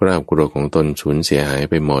ครอบครัวของตนสูญเสียหาย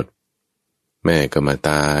ไปหมดแม่ก็มา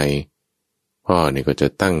ตายพ่อเนี่ยก็จะ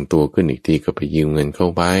ตั้งตัวขึ้นอีกทีก็ไปยืมเงินเข้า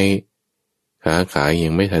ไว้ค้าขายยั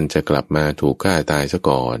งไม่ทันจะกลับมาถูกฆ่าตายซะ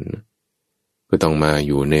ก่อนก็ต้องมาอ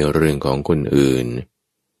ยู่ในเรือนของคนอื่น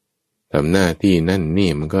ทำหน้าที่นั่นนี่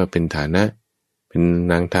มันก็เป็นฐานะเป็น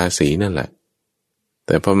นางทาสีนั่นแหละแ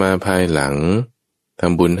ต่พอมาภายหลังท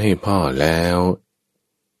ำบุญให้พ่อแล้ว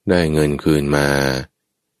ได้เงินคืนมา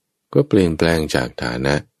ก็เปลี่ยนแปลงจากฐาน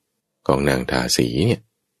ะของนางทาสีเนี่ย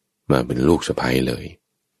มาเป็นลูกสะใภ้เลย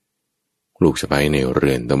ลูกสะใภ้ในเรื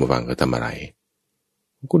อนตามวังก็ทำอะไร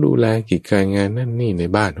ก็ดูแลกิจการงานนั่นนี่ใน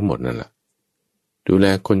บ้านทั้งหมดนั่นแหละดูแล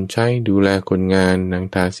คนใช้ดูแลคนงานนาง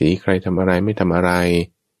ทาสีใครทำอะไรไม่ทำอะไร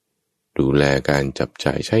ดูแลการจับ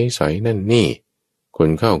จ่ายใช้สอยนั่นนี่คน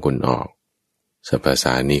เข้าคนออกภาษ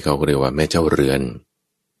านี้เขาเรียกว่าแม่เจ้าเรือน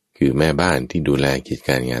คือแม่บ้านที่ดูแลกิจก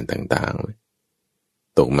ารงานต่าง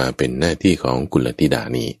ๆตกมาเป็นหน้าที่ของกุลธิดา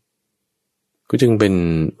นี้ก็จึงเป็น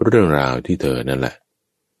เรื่องราวที่เธอนั่นแหละ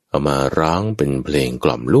เอามาร้องเป็นเพลงก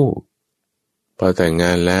ล่อมลูกพอแต่งง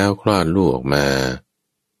านแล้วคลอดลูกออกมา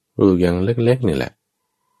ลูกยังเล็กๆนี่แหละ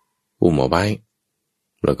อุ้มเอาไว้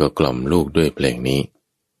แล้วก็กล่อมลูกด้วยเพลงนี้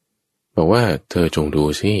บอกว่าเธอจงดู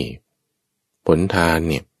สิผลทาน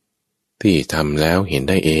เนี่ยที่ทำแล้วเห็น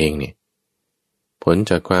ได้เองเนี่ยผล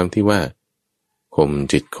จากความที่ว่าข่ม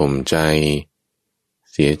จิตข่มใจ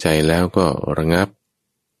เสียใจแล้วก็ระงับ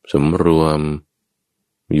สมรวม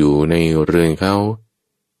อยู่ในเรือนเขา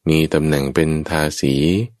มีตำแหน่งเป็นทาสี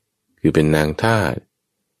คือเป็นนางทาส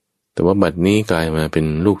แต่ว่าบัดนี้กลายมาเป็น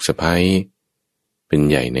ลูกสะใภ้เป็น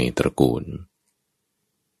ใหญ่ในตระกูล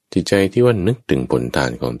จิตใจที่ว่านึกถึงผลทา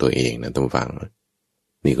นของตัวเองนะท่านฟัง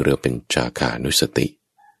นี่ก็เรียกเป็นจาคานุสติ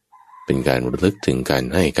เป็นการระลึกถึงการ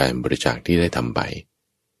ให้การบริจาคที่ได้ทำไป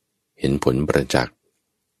เห็นผลประจักษ์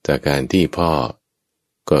จากการที่พ่อ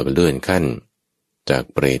ก็เลื่อนขั้นจาก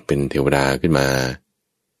เปรตเป็นเทวดาขึ้นมา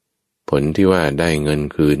ผลที่ว่าได้เงิน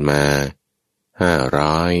คืนมา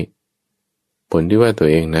500ผลที่ว่าตัว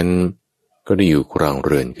เองนั้นก็ได้อยู่ครองเ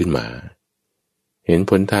รือนขึ้นมาเห็น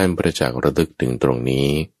ผลทานประจักษ์ระลึกถึงตรงนี้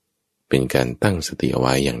เป็นการตั้งสติเอาไ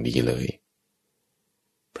ว้อย่างดีเลย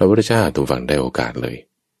พระพุทธเจ้าตัวฝังได้โอกาสเลย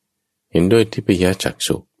เห็นด้วยทิพยจัก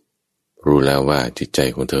ษุรู้แล้วว่าจิตใจ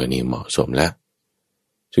ของเธอนี่เหมาะสมแล้ว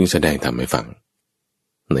จึงแสดงธรรมให้ฟัง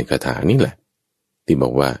ในคาถานี้แหละที่บอ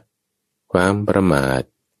กว่าความประมาท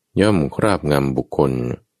ย่อมครอบงำบุคคล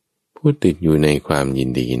ผู้ติดอยู่ในความยิน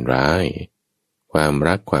ดียินร้ายความ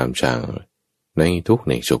รักความชังในทุกข์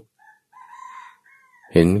ในสุข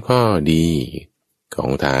เห็นข้อดีขอ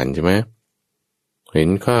งทานใช่ไหมเห็น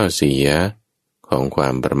ข้อเสียของควา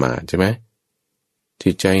มประมาทใช่ไหมจิ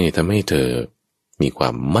ตใจเนี่ยทำให้เธอมีควา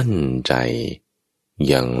มมั่นใจ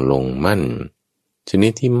อย่างลงมั่นชนิ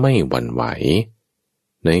ดที่ไม่หวั่นไหว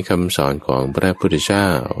ในคำสอนของพระพุทธเจ้า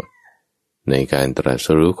ในการตรัส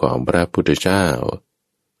รู้ของพระพุทธเจ้า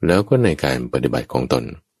แล้วก็ในการปฏิบัติของตน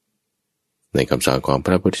ในคำสอนของพ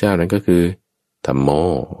ระพุทธเจ้านั้นก็คือธัมโม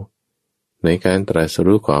ในการตรัส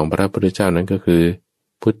รู้ของพระพุทธเจ้านั้นก็คือ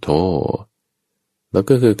พุทโธแล้ว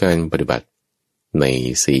ก็คือการปฏิบัติใน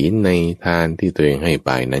ศีลในทานที่ตัวเองให้ไป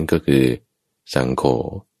นั้นก็คือสังโฆ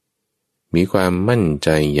มีความมั่นใจ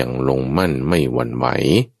อย่างลงมั่นไม่หวั่นไหว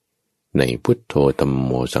ในพุทโธธัมโ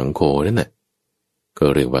มสังโฆนั่นน่ะก็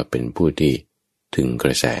เรียกว่าเป็นผู้ที่ถึงก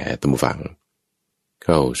ระแสตามฟังเ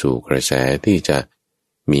ข้าสู่กระแสที่จะ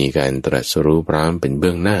มีการตรัสรู้พร้อมเป็นเ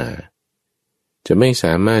บื้องหน้าจะไม่ส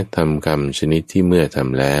ามารถทำกรรมชนิดที่เมื่อท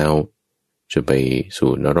ำแล้วจะไป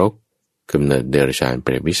สู่นรกกำเนิดเดรัจฉานเป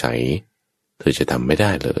รตวิสัยเธอจะทำไม่ไ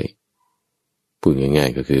ด้เลยพูดง่าย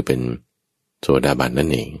ๆก็คือเป็นโสดาบันนั่น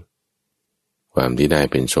เองความที่ได้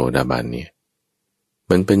เป็นโสดาบันเนี่ย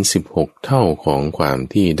มันเป็น16เท่าของความ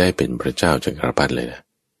ที่ได้เป็นพระเจ้าจักรพรรดิเลยนะ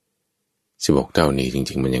16เท่านี้จ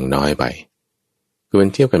ริงๆมันยังน้อยไปคือมัน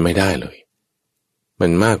เทียบกันไม่ได้เลยมั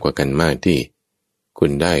นมากกว่ากันมากที่คุ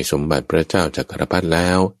ณได้สมบัติพระเจ้าจักรพรรดิแล้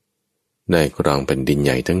วได้ครองแผ่นดินให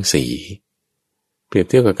ญ่ทั้ง4เปรียบ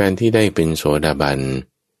เทียบกับการที่ได้เป็นโสดาบัน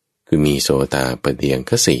คือมีโสตาปัฏฐัง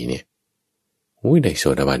ค4เนี่ยได้โส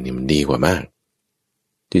ดาบันนี่มันดีกว่ามาก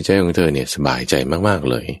จิตใจของเธอเนี่ยสบายใจมากๆ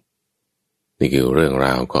เลยนี่คือเรื่องร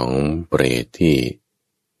าวของเปรตที่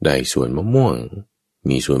ได้สวนมะม่วง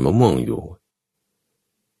มีสวนมะม่วงอยู่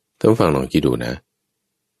ท่านฟังลองคิดดูนะ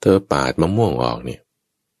เธอปาดมะม่วงออกเนี่ย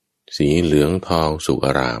สีเหลืองทองสุกอ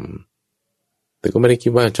ารามแต่ก็ไม่ได้คิ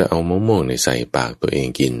ดว่าจะเอามะม่วงเนี่ยใส่ปากตัวเอง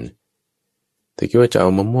กินแต่คิดว่าจะเอา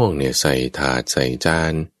มะม่วงเนี่ยใส่ถาดใส่จา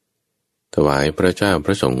นถวายพระเจ้าพ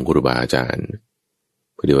ระสงฆ์ครูบาอาจารย์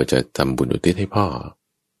เพื่อว่าจะทำบุญอุทิศให้พ่อ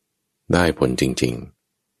ได้ผลจริง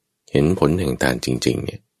ๆเห็นผลแห่งทานจริงๆเ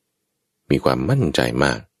นี่ยมีความมั่นใจม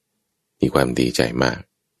ากมีความดีใจมาก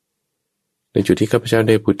ในจุดที่ข้าพเจ้า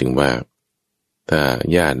ได้พูดถึงว่าถ้า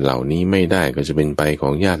ญาติเหล่านี้ไม่ได้ก็จะเป็นไปขอ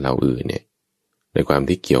งญาติเหล่าอื่นเนี่ยในความ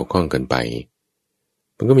ที่เกี่ยวข้องกันไป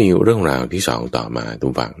มันก็มีเรื่องราวที่2ต่อมาทุ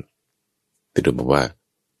กฝั่งที่เราบอกว่า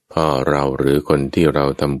พ่อเราหรือคนที่เรา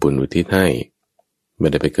ทำบุญอุทิศให้ไม่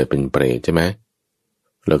ได้ไปเกิดเป็นเปรตใช่ไหม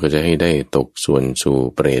เราก็จะให้ได้ตกส่วนสู่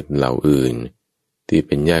เปรตเหล่าอื่นที่เ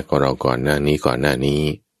ป็นญาติของเราก่อนหน้านี้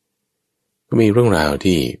ก็มีเรื่องราว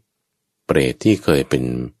ที่เปรตที่เคยเป็น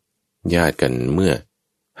ญาติกันเมื่อ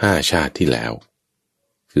5ชาติที่แล้ว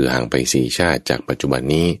คือห่างไป4ชาติจากปัจจุบัน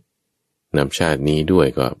นี้นับชาตินี้ด้วย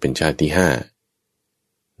ก็เป็นชาติที่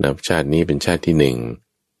5นับชาตินี้เป็นชาติที่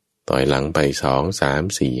1ต่อยหลังไป2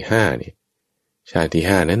 3 4 5เนี่ยชาติที่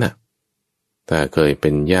5นั้นน่ะถ้าเคยเป็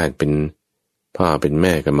นญาติเป็นพ่อเป็นแ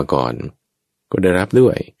ม่กันมาก่อนก็ได้รับด้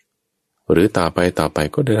วยหรือต่อไป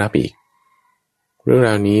ก็ได้รับอีกเรื่องร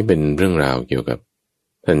าวนี้เป็นเรื่องราวเกี่ยวกับ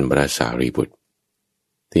ท่านพระสารีบุตร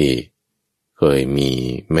ที่เคยมี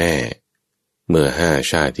แม่เมื่อ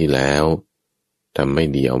5ชาติที่แล้วทำไม่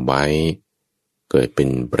ดีเอาไว้เกิดเป็น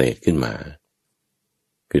เปรตขึ้นมา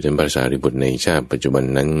คือท่านพระสารีบุตรในชาติปัจจุบัน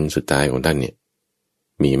นั้นสุดท้ายของท่านเนี่ย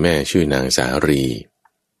มีแม่ชื่อนางสารี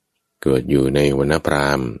เกิดอยู่ในวรรณพรา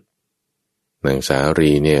หมณ์นางสา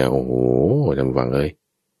รีเนี่ยโอ้โหท่านฟัง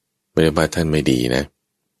ไม่ได้ว่าท่านไม่ดีนะ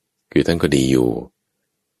คือท่านก็ดีอยู่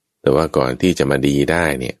แต่ว่าก่อนที่จะมาดีได้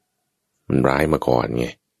เนี่ยมันร้ายมาก่อนไง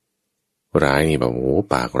ร้ายนี่แบบโอ้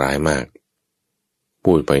ปากร้ายมาก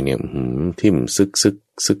พูดไปเนี่ยทิ่ม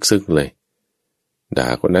ซึกเลยด่า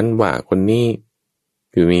คนนั้นว่าคนนี้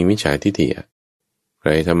คือมีมิจฉาทิฏฐิใค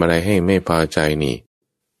รทำอะไรให้ไม่พอใจนี่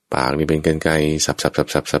ปากนี่เป็นกรรไกร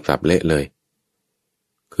สับเละเลย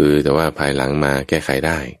คือแต่ว่าภายหลังมาแก้ไขไ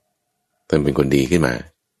ด้ท่านเป็นคนดีขึ้นมา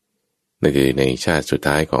นั่นคือในชาติสุด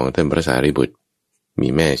ท้ายของท่านพระสารีบุตรมี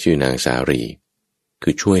แม่ชื่อนางสารีคื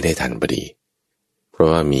อช่วยได้ทันพอดีเพราะ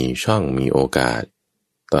ว่ามีช่องมีโอกาส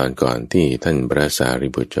ตอนก่อนที่ท่านพระสารี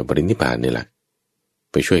บุตรจะปรินิพพานนี่แหละ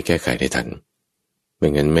ไปช่วยแก้ไขได้ทันไม่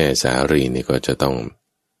งั้นแม่สารีนี่ก็จะต้อง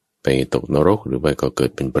ไปตกนรกหรือว่าก็เกิ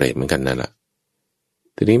ดเป็นเปรตเหมือนกันนั่นแหละ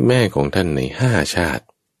ทีนี้แม่ของท่านใน5ชาติ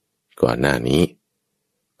ก่อนหน้านี้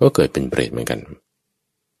ก็เกิดเป็นเปรตเหมือนกัน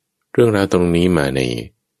เรื่องราวตรงนี้มาใน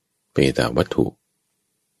เปตวัตถุ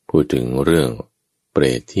พูดถึงเรื่องเปร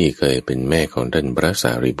ตที่เคยเป็นแม่ของท่านพระส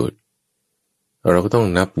ารีบุตรเราก็ต้อง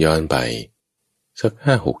นับย้อนไปสัก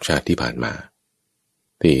5-6ชาติที่ผ่านมา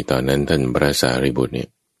ที่ตอนนั้นท่านพระสารีบุตรเนี่ย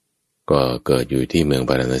ก็เกิดอยู่ที่เมือง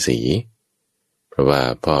พาราณสีเพราะว่า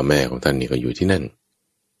พ่อแม่ของท่านนี่ก็อยู่ที่นั่น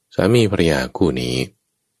สามีภรรยาคู่นี้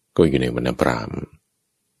ก็อยู่ในวรรณพราหมณ์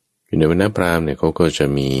อยู่ในวรรณพราหมณ์เนี่ยเขาก็จะ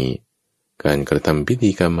มีการกระทำพิ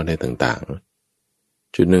ธีกรรมอะไรต่าง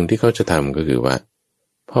ๆจุดหนึ่งที่เขาจะทำก็คือว่า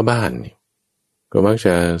พ่อบ้านเนี่ยก็มักจ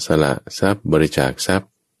ะสละทรัพย์บริจาคทรัพย์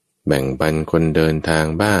แบ่งปันคนเดินทาง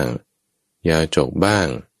บ้างยาจกบ้าง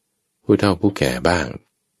ผู้เฒ่าผู้แก่บ้าง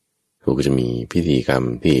เขาก็จะมีพิธีกรรม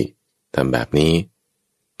ที่ทำแบบนี้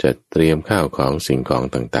จะเตรียมข้าวของสิ่งของ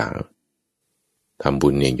ต่างๆทำบุ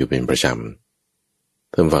ญเนี่ยอยู่เป็นประจ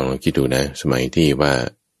ำท่านฟังลองคิดดูนะสมัยที่ว่า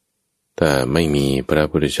ถ้าไม่มีพระ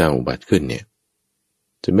พุทธเจ้าอุบัติขึ้นเนี่ย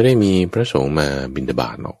จะไม่ได้มีพระสงฆ์มาบิณฑบ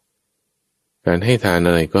าตหรอกการให้ทาน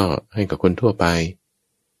อะไรก็ให้กับคนทั่วไป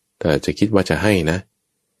แต่จะคิดว่าจะให้นะ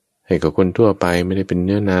ให้กับคนทั่วไปไม่ได้เป็นเ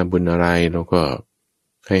นื้อนาบุญอะไรแล้วก็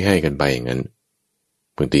ให้กันไปอย่างนั้น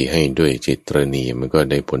บางทีให้ด้วยจิตตรณีมันก็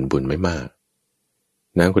ได้ผลบุญไม่มาก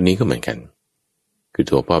นางคนนี้ก็เหมือนกันคือ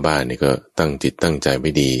ตัวพ่อบ้านนี่ก็ตั้งจิตตั้งใจไว้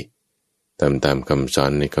ดีตามคำสอ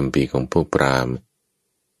นในคัมภีร์ของพวกพราหมณ์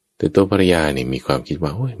แต่ตัวภรรยานี่มีความคิดว่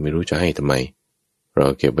าโอ้ยไม่รู้จะให้ทำไมเรา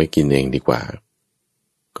เก็บไว้กินเองดีกว่า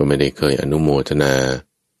ก็ไม่ได้เคยอนุโมทนา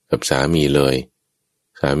กับสามีเลย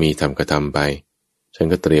สามีทำก็ทำไปฉัน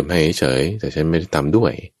ก็เตรียมให้เฉยแต่ฉันไม่ได้ทำด้ว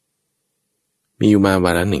ยมีอยู่มาว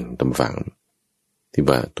าระหนึ่งตำฝังที่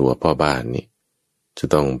ว่าตัวพ่อบ้านนี่จะ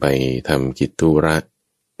ต้องไปทำกิจธุระ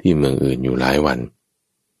ที่เมืองอื่นอยู่หลายวัน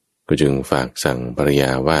ก็จึงฝากสั่งภรรยา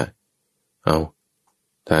ว่าเอา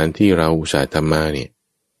ทานที่เราอุตส่าห์ทำมาเนี่ย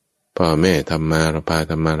พ่อแม่ทำมาเราพา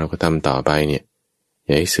ทำมาเราก็ทำต่อไปเนี่ยอ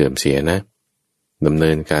ย่าให้เสื่อมเสียนะดำเนิ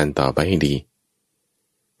นการต่อไปให้ดี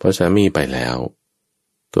พอสามีไปแล้ว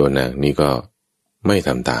ตัวนางนี่ก็ไม่ท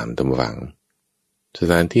ำตามตามหวังส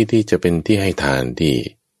ถานที่ที่จะเป็นที่ให้ทานที่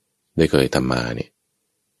ได้เคยทำมาเนี่ย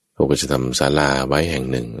เขาก็จะทำศาลาไว้แห่ง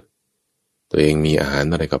หนึ่งตัวเองมีอาหาร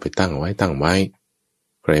อะไรก็ไปตั้งไว้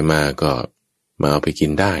ใครมาก็มาเอาไปกิ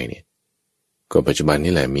นได้เนี่ยก็ปัจจุบัน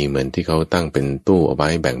นี่แหละมีเหมือนที่เขาตั้งเป็นตู้เอาไว้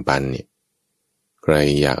แบ่งปันเนี่ยใคร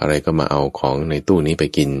อยากอะไรก็มาเอาของในตู้นี้ไป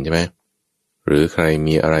กินใช่ไหมหรือใคร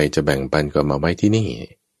มีอะไรจะแบ่งปันก็มาไว้ที่นี่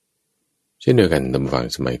เช่นเดียวกันตามฝั่ง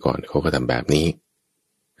สมัยก่อนเขาก็ทำแบบนี้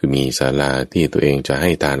คือมีศาลาที่ตัวเองจะให้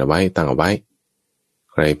ทานเอาไว้ตั้งเอาไว้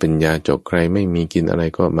ใครเป็นยาจกใครไม่มีกินอะไร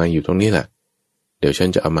ก็มาอยู่ตรงนี้แหละเดี๋ยวฉัน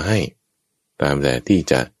จะเอามาให้ตามแต่ที่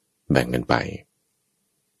จะแบ่งกันไป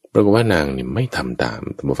ปรากฏว่านางนี่ไม่ทำตาม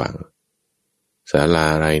ตามฝั่งศาลา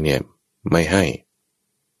อะไรเนี่ยไม่ให้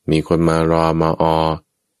มีคนมารอมา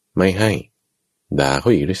ไม่ให้ด่าเขา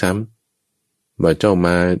อีกด้วยซ้ำว่าเจ้าม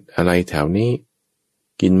าอะไรแถวนี้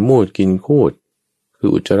กินมูดกินคูดคือ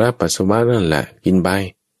อุจจาระปัสสาวะนั่นแหละกินไป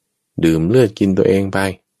ดื่มเลือดกินตัวเองไป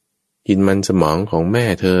กินมันสมองของแม่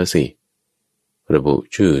เธอสิระบุ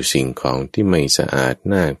ชื่อสิ่งของที่ไม่สะอาด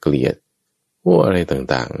น่าเกลียดอะไร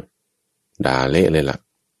ต่างๆด่าเละเลยล่ะ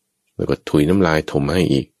แล้วก็ถุยน้ำลายถมให้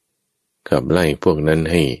อีกขับไล่พวกนั้น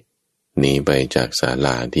ให้หนีไปจากศาล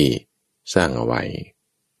าที่สร้างเอาไว้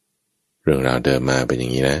เรื่องราวเดิมมาเป็นอย่า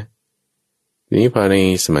งนี้นะทีนี้พอใน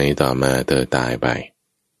สมัยต่อมาเธอตายไป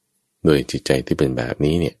โดยจิตใจที่เป็นแบบ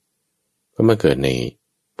นี้เนี่ยก็มาเกิดใน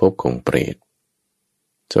ภพของเปรต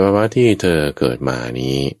สภาวะที่เธอเกิดมา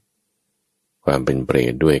นี้ความเป็นเปร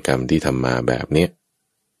ตด้วยกรรมที่ทำมาแบบเนี้ย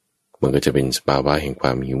มันก็จะเป็นสภาวะแห่งคว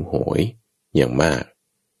ามหิวโหยอย่างมาก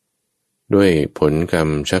ด้วยผลกรรม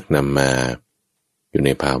ชักนำมาอยู่ใน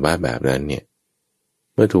ภาวะแบบนั้นเนี่ย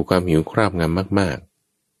เมื่อถูกความหิวครอบงำมาก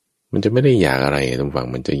ๆมันจะไม่ได้อยากอะไรตรงฝั่ง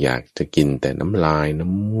มันจะอยากจะกินแต่น้ำลายน้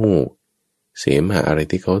ำมูกเสมหะอะไร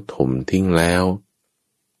ที่เขาถมทิ้งแล้ว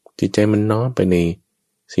จิตใจมันน้อมไปใน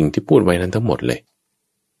สิ่งที่พูดไว้นั้นทั้งหมดเลย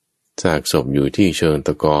ซากศพอยู่ที่เชิงต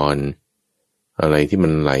ะกอนอะไรที่มั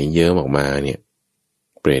นไหลเยิ้มออกมาเนี่ย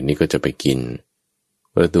เปรตนี่ก็จะไปกิน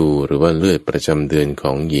ฤดูหรือว่าเลือดประจำเดือนข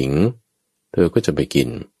องหญิงเธอก็จะไปกิน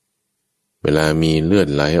เวลามีเลือด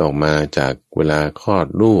ไหลออกมาจากเวลาคลอด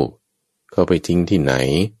ลูกเข้าไปทิ้งที่ไหน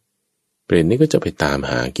เปรตนี่ก็จะไปตาม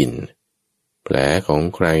หากินแผลของ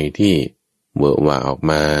ใครที่เวอะหวะออก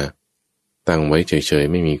มาตั้งไว้เฉย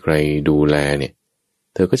ๆไม่มีใครดูแลเนี่ย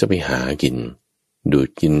เธอก็จะไปหากินดูด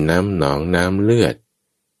กินน้ำหนองน้ำเลือด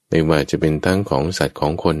ไม่ว่าจะเป็นทั้งของสัตว์ขอ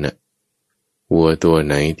งคนน่ะวัวตัวไ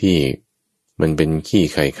หนที่มันเป็นขี้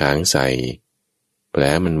ไข่ค้างใส่แผล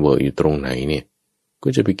มันเวอะอยู่ตรงไหนเนี่ยก็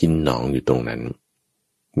จะไปกินหนองอยู่ตรงนั้น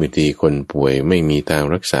บางทีคนป่วยไม่มีทาง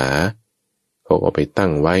รักษาเขาก็ไปตั้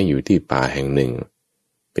งไว้อยู่ที่ป่าแห่งหนึ่ง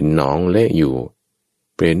เป็นหนองเละอยู่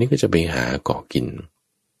เปรตนี่ก็จะไปหาเกาะกิน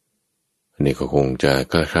อันนี้ก็คงจะ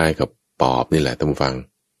คล้ายๆกับปอบนี่แหละท่านผู้ฟัง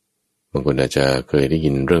บางคนอาจจะเคยได้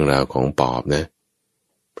ยินเรื่องราวของปอบนะ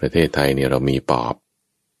ประเทศไทยเนี่ยเรามีปอบ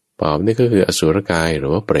นี่ก็คืออสุรกายหรื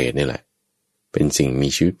อว่าเปรตนี่แหละเป็นสิ่งมี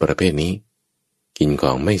ชีวิตประเภทนี้กินข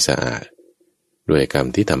องไม่สะอาดด้วยกรรม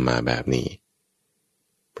ที่ทำมาแบบนี้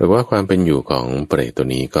เพราะว่าความเป็นอยู่ของเปรตตัว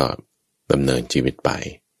นี้ก็ดำเนินชีวิตไป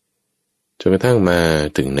จนกระทั่งมา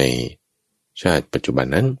ถึงในชาติปัจจุบัน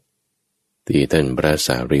นั้น ที่ท่านพระส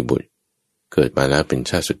ารีบุตรเกิดมาแล้วเป็น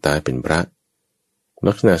ชาติสุดท้ายเป็นพระ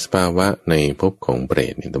ลักษณะสภาวะในภพของเปร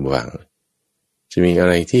ตเนี่ยตำวังจะมีอะ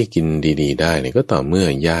ไรที่กินดีๆได้เนี่ยก็ต่อเมื่อ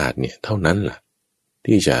ญาติเนี่ยเท่านั้นล่ะ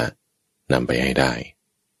ที่จะนำไปให้ได้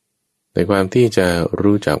ในความที่จะ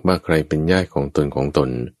รู้จักว่าใครเป็นญาติของตน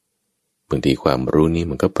บางทีความรู้นี้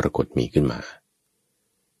มันก็ปรากฏมีขึ้นมา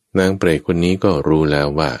นางเปรตคนนี้ก็รู้แล้ว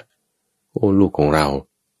ว่าโอ้ลูกของเรา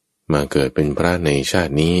มาเกิดเป็นพระในชา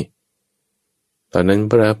ตินี้ตอนนั้น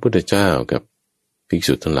พระพุทธเจ้ากับภิก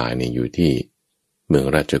ษุทั้งหลายเนี่ยอยู่ที่เมือง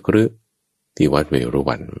ราชคฤห์ที่วัดเวรุ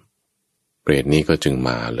วันเปรตนี้ก็จึงม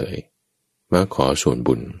าเลยมาขอส่วน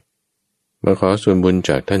บุญจ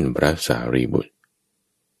ากท่านพระสารีบุตร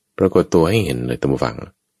ปรากฏตัวให้เห็นเลยตามฟัง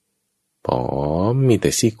ผอมมีแ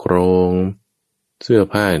ต่ซี่โครงเสื้อ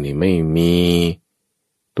ผ้านี่ไม่มี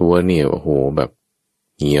ตัวเนี่ยโอ้โหแบบ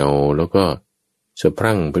เหี่ยวแล้วก็สะพ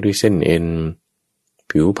รั่งไปด้วยเส้นเอ็น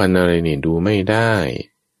ผิวพรรณอะไรนี่ดูไม่ได้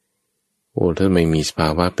โอ้ถ้าไม่มีสภา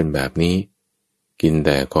วะเป็นแบบนี้กินแ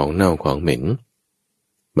ต่ของเน่าของเหม็น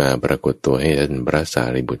มาปรากฏตัวให้ท่านพระสา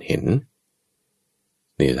รีบุตรเห็น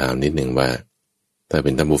นี่ถามนิดหนึ่งว่าถ้าเป็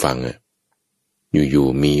นท่านผู้ฟังอ่ะอยู่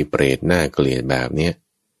ๆมีเปรตหน้าเกลียดแบบเนี้ย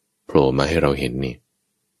โผล่มาให้เราเห็นนี่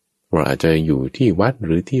เราอาจจะอยู่ที่วัดห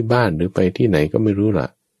รือที่บ้านหรือไปที่ไหนก็ไม่รู้ล่ะ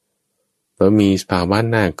แล้วมีสภาวะ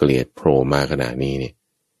หน้าเกลียดโผล่มาขนาดนี้เนี่ย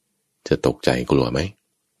จะตกใจกลัวไหม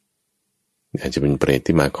อาจจะเป็นเปรต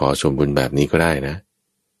ที่มาขอส่วนบุญแบบนี้ก็ได้นะ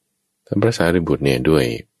ท่านพระสารีบุตรเนี่ยด้วย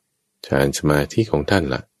ฌานสมาธิของท่าน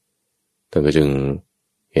ล่ะท่านก็จึง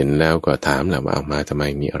เห็นแล้วก็ถามแหละว่าเอามาทำไม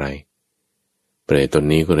มีอะไรเปรตตน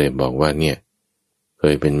นี้ก็เลยบอกว่าเนี่ยเค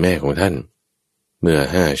ยเป็นแม่ของท่านเมื่อ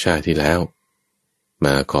5 ชาติที่แล้วม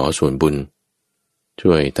าขอส่วนบุญ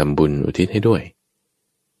ช่วยทำบุญอุทิศให้ด้วย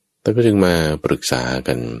ท่านก็จึงมาปรึกษา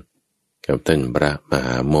กันกับท่านพระมห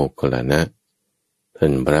าโมคคัลลานะท่า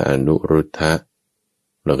นพระอนุรุทธะ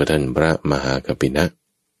แล้วก็ท่านพระมหากัปปินะ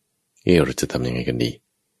เราจะทำยังไงกันดี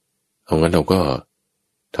เอางั้นเราก็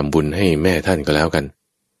ทำบุญให้แม่ท่านก็แล้วกัน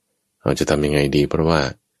เราจะทำยังไงดีเพราะว่า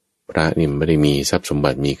พระนี่ไม่ได้มีทรัพย์สมบั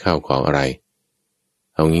ติมีข้าวของอะไร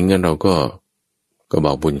เอางี้งั้นเราก็บ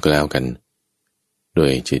อกบุญก็แล้วกันโด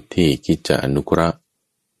ยจิตที่คิดจะอนุเคราะห์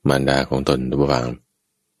มารดาของตนระหว่าง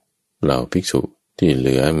เหล่าภิกษุที่เห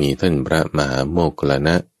ลือมีท่านพระมหาโมคคัลลาน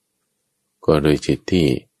ะก็โดยจิตที่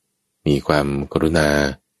มีความกรุณา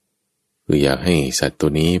คืออยากให้สัตว์ตั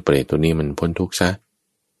วนี้เปรตตัวนี้มันพ้นทุกข์ซะ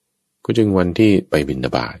ก็จึงวันที่ไปบิณฑ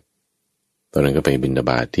บาตตอนนั้นก็ไปบิณฑ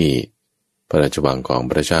บาตที่พระราชวังของ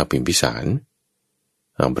พระเจ้าพิมพิสาร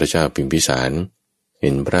พระเจ้าพิมพิสารเห็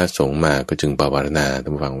นพระสงฆ์มาก็จึงปวารณาท่า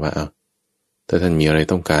นฟังว่าถ้าท่านมีอะไร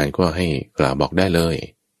ต้องการก็ให้กล่าวบอกได้เลย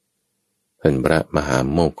ท่านพระมหา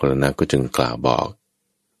โมคคัลลานะก็จึงกล่าวบอก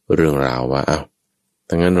เรื่องราวว่า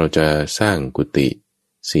ถ้างั้นเราจะสร้างกุฏิ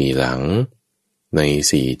4 หลังใน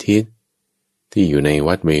4 ทิศที่อยู่ใน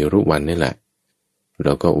วัดเวรุวันนี่แหละแ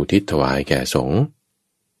ล้วก็อุทิศถวายแก่สงฆ์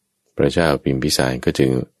พระเจ้าพิมพิสารก็จึ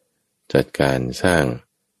งจัดการสร้าง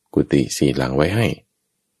กุฏิ4 หลังไว้ให้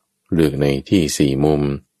เลือกในที่4 มุม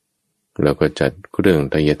แล้วก็จัดเครื่อง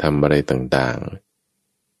ไตรยธรรมอะไรต่าง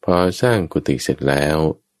ๆพอสร้างกุฏิเสร็จแล้ว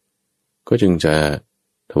ก็จึงจะ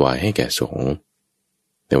ถวายให้แก่สงฆ์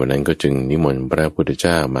แต่วันนั้นก็จึงนิมนต์พระพุทธเ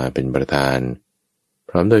จ้ามาเป็นประธาน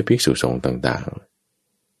พร้อมด้วยภิกษุสงฆ์ต่าง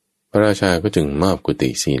ๆพระราชาก็จึงมอบกุฏิ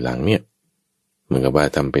4 หลังเนี่ยเหมือนกับว่า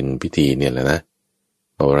ทำเป็นพิธีเนี่ยแหละนะ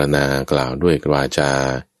ปวารณากล่าวด้วยวาจา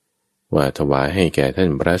ว่าถวายให้แก่ท่าน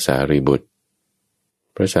พระสารีบุตร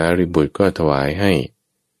พระสารีบุตรก็ถวายให้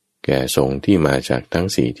แก่สงฆ์ที่มาจากทั้ง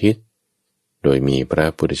4 ทิศโดยมีพระ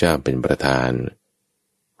พุทธเจ้าเป็นประธาน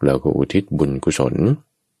แล้วก็อุทิศบุญกุศล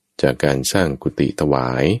จากการสร้างกุฏิถวา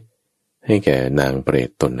ยให้แก่นางเปรต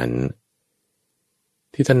ตนนั้น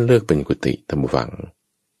ที่ท่านเลือกเป็นกุฏิท่านผู้ฟัง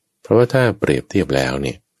เพราะว่าถ้าเปรียบเทียบแล้วเ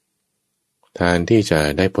นี่ยทานที่จะ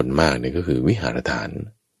ได้ผลมากเนี่ยก็คือวิหารทาน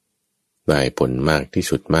ได้ผลมากที่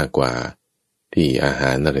สุดมากกว่าที่อาห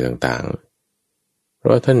ารอะไรต่างๆเพร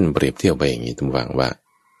าะท่านเปรียบเทียบไปอย่างนี้ท่านผู้ฟังว่า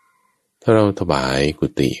ถ้าเราถวายกุ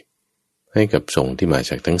ฏิให้กับสงฆ์ที่มา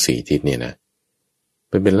จากทั้ง4 ทิศเนี่ยนะ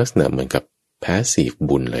เป็นลักษณะเหมือนกับแพสซีฟ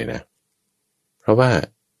บุญเลยนะเพราะว่า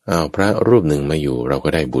พระรูปหนึ่งมาอยู่เราก็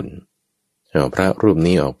ได้บุญพระรูป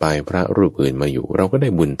นี้ออกไปพระรูปอื่นมาอยู่เราก็ได้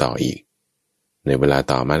บุญต่ออีกในเวลา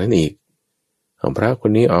ต่อมานั้นอีกพระค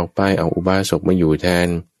นนี้ออกไปเอาอุบาสกมาอยู่แทน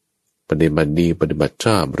ปฏิบัติดีปฏิบัติช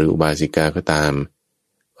อบหรืออุบาสิกาก็ตาม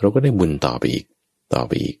เราก็ได้บุญต่อไปอีก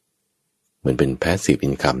เหมือนเป็นแพสซีฟอิ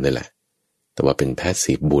นคัมนี่แหละแต่ว่าเป็นแพส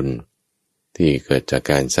ซีฟบุญที่เกิดจาก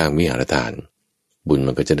การสร้างวิหารทานบุญ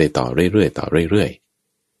มันก็จะได้ต่อเรื่อย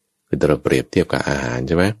ๆคือเราเปรียบเทียบกับอาหารใ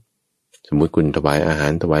ช่ไหมสมมุติคุณถวายอาหา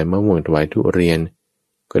รถวายมะม่วงถวายทุเรียน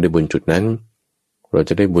ก็ได้บุญจุดนั้นเรา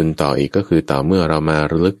จะได้บุญต่ออีกก็คือต่อเมื่อเรามา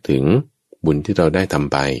ระลึกถึงบุญที่เราได้ท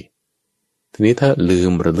ำไปทีนี้ถ้าลื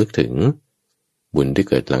มระลึกถึงบุญที่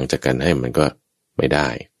เกิดหลังจากการให้มันก็ไม่ได้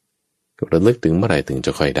ระลึกถึงเมื่อไหร่ถึงจ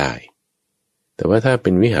ะค่อยได้แต่ว่าถ้าเป็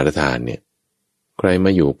นวิหารทานเนี่ยใครม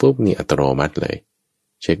าอยู่ปุ๊บนี่อัตโนมัติเลย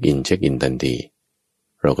เช็คอินทันที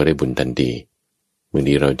เราก็ได้บุญทันทีบาง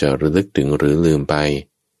ทีเราจะระลึกถึงหรือลืมไป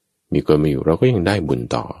มีคนมาอยู่เราก็ยังได้บุญ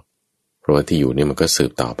ต่อเพราะว่าที่อยู่นี่มันก็สื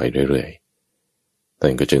บต่อไปเรื่อยๆแต่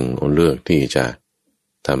ก็จึงเลือกที่จะ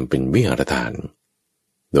ทำเป็นวิหารทาน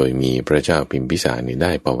โดยมีพระเจ้าพิมพิสารนี่ไ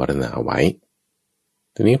ด้ปวารณาไว้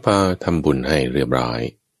ทีนี้พอทำบุญให้เรียบร้อย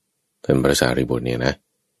ท่านพระสารีบุตรเนี่ยนะ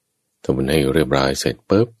ทำบุญให้เรียบร้อยเสร็จ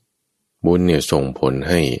ปุ๊บบุญเนี่ยส่งผล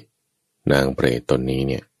ให้นางเปรตตนนี้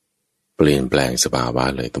เนี่ยเปลี่ยนแปลงสภาวะ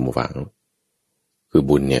เลยตัมวังคือ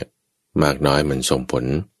บุญเนี่ยมากน้อยมันส่งผล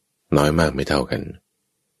น้อยมากไม่เท่ากัน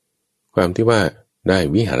ความที่ว่าได้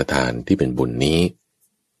วิหารทานที่เป็นบุญนี้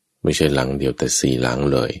ไม่ใช่หลังเดียวแต่4 หลัง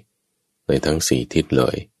เลยในทั้ง4 ทิศเล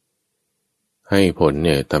ยให้ผลเ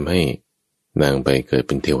นี่ยทำให้นางไปเกิดเ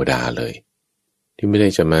ป็นเทวดาเลยที่ไม่ได้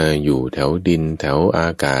จะมาอยู่แถวดินแถวอา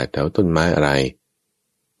กาศแถวต้นไม้อะไร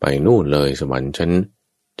ไปนู่นเลยสวรรค์ชั้น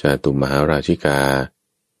จตุมหาราชิกา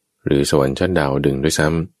หรือสวรรค์ชั้นดาวดึงด้วยซ้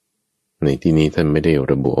ำในที่นี้ท่านไม่ได้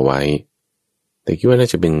ระบุเอาไว้แต่คิดว่าน่า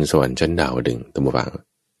จะเป็นสวรรค์ชั้นดาวดึงตัมวัง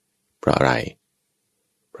เพราะอะไร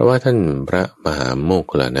เพราะว่าท่านพระมหาโมค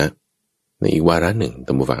คัลลานะในอีกวาระหนึ่ง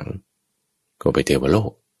ตัมวังก็ไปเทวโล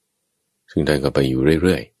กซึ่งท่านก็ไปอยู่เ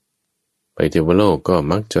รื่อยๆไปเทวโลกก็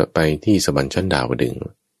มักจะไปที่สวรรค์ชั้นดาวดึง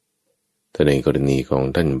แต่ในกรณีของ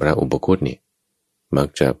ท่านพระอุปคุตนี่มัก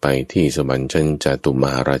จะไปที่สวรรค์ชั้นจตุม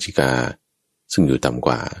หาราชิกาซึ่งอยู่ต่ำก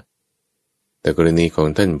ว่าแต่กรณีของ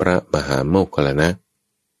ท่านพระมหาโมคคัลลานะ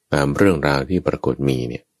ตามเรื่องราวที่ปรากฏมี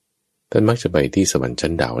เนี่ยท่านมักจะไปที่สวรรค์ชั้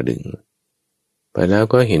นดาวดึงไปแล้ว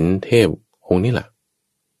ก็เห็นเทพองค์นี้แหละ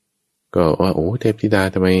ก็ว่าโอ้เทพธิดา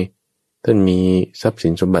ทำไมท่านมีทรัพย์สิ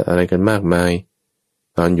นสมบัติอะไรกันมากมาย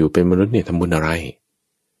ตอนอยู่เป็นมนุษย์เนี่ยทำบุญอะไร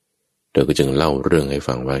เธอก็จึงเล่าเรื่องให้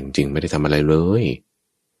ฟังว่าจริงๆไม่ได้ทำอะไรเลย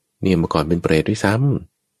เนี่ยเมื่อก่อนเป็นเปรตด้วยซ้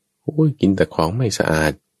ำโอ้ยกินแต่ของไม่สะอา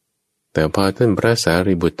ดแต่พอท่านพระสา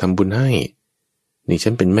รีบุตรทำบุญให้นี่ฉั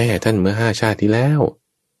นเป็นแม่ท่านเมื่อ5 ชาติที่แล้ว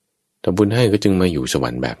ทำบุญให้ก็จึงมาอยู่สวร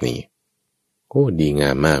รค์แบบนี้โอ้ดีงา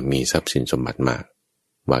มมากมีทรัพย์สินสมบัติมาก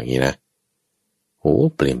ว่าอย่างนี้นะโอ้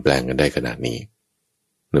เปลี่ยนแปลงกันได้ขนาดนี้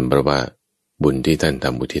นั่นเพราะว่าบุญที่ท่านท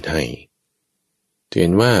ำอุทิศให้จะเห็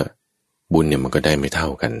นว่าบุญเนี่ยมันก็ได้ไม่เท่า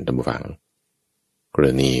กันท่านผู้ฟังกร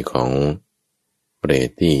ณีของเปรต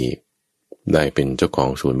ที่ได้เป็นเจ้าของ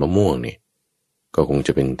สวนมะม่วงเนี่ยก็คงจ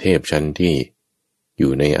ะเป็นเทพชั้นที่อ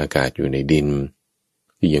ยู่ในอากาศอยู่ในดิน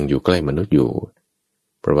ที่ยังอยู่ใกล้มนุษย์อยู่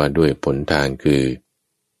เพราะว่าด้วยผลทานคือ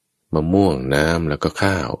มะม่วงน้ำแล้วก็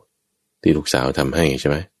ข้าวที่ลูกสาวทำให้ใช่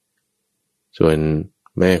ไหมส่วน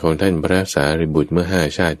แม่ของท่านพระสารีบุตรเมื่อ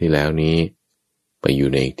5 ชาติที่แล้วนี้ไปอยู่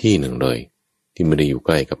ในอีกที่หนึ่งเลยที่ไม่ได้อยู่ใก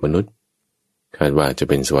ล้กับมนุษย์คาดว่าจะ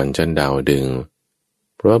เป็นสวรรค์ชั้นดาวดึง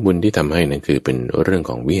เพราะว่าบุญที่ทำให้นั้นคือเป็นเรื่อง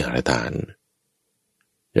ของวิหารทาน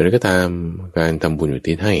อย่างไรก็ตามการทำบุญอุ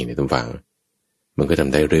ทิศให้ในตำฝังมันก็ท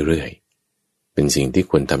ำได้เรื่อยๆเป็นสิ่งที่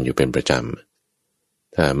ควรทำอยู่เป็นประจ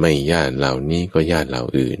ำถ้าไม่ญาติเหล่านี้ก็ญาติเหล่า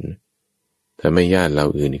อื่นถ้าไม่ญาติเหล่า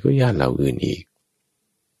อื่นก็ญาติเหล่าอื่นอีก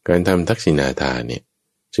การทำทักษิณาทานเนี่ย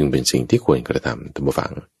จึงเป็นสิ่งที่ควรกระทำตามฝั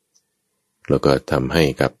งแล้วก็ทำให้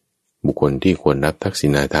กับบุคคลที่ควรรับทักษิ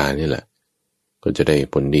ณาทานนี่แหละก็จะได้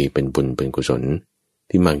ผลดีเป็นบุญเป็นกุศล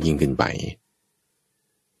ที่มากยิ่งขึ้นไป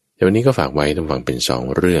เดี๋ยววันนี้ก็ฝากไว้ท่านฟังเป็น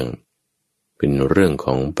2 เรื่องเป็นเรื่องข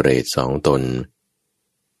องเปรต2 ตน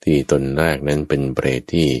ที่ตนแรกนั้นเป็นเปรต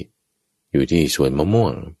ที่อยู่ที่สวนมะม่ว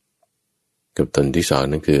งกับตนที่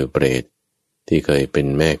2นั่นคือเปรตที่เคยเป็น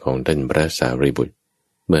แม่ของท่านพระสารีบุตร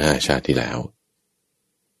เมื่อ5 ชาติที่แล้ว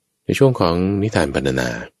ในช่วงของนิทานพรรณนา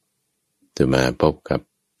จะมาพบกับ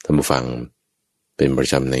ท่านผู้ฟังเป็นประ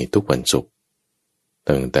จำในทุกวันศุกร์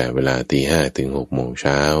ตั้งแต่เวลา 5:00 ถึง 6:00 น.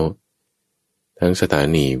ทั้งสถา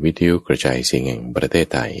นีวิทยุกระจายเสียงแห่งประเทศ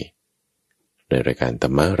ไทยในรายการธร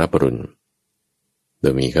รมรับอรุณโด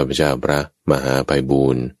ยมีข้าพเจ้าพระมหาไพบู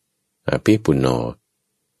ลย์อภิปุณโญ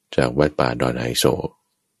จากวัดป่าดอนไฮโซ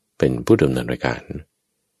เป็นผู้ดำเนินรายการ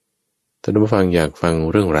ท่านผู้ฟังอยากฟัง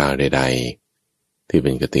เรื่องราวใดๆที่เ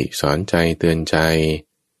ป็นคติสอนใจเตือนใจ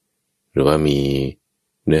หรือว่ามี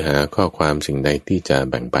เนื้อหาข้อความสิ่งใดที่จะ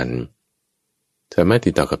แบ่งปันสามารถ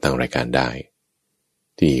ติดต่อกับทางรายการได้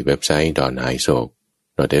ที่เว็บไซต์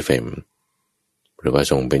donhaisok.fm หรือว่า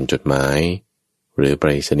ส่งเป็นจดหมายหรือไปร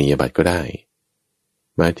ษณียบัตรก็ได้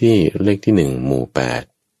มาที่เลขที่1 หมู่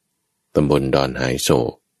 8 ตำบลดอนไฮโศ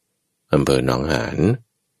กอำเภอหนองหาน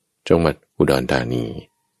จังหวัดอุดรธานี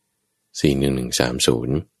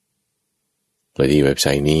และที่เว็บไซ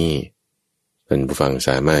ต์นี้ท่านผู้ฟังส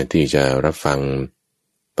ามารถที่จะรับฟัง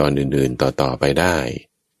ตอนอื่นๆต่อๆไปได้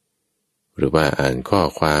หรือว่าอ่านข้อ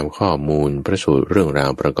ความข้อมูลประสูตรเรื่องรา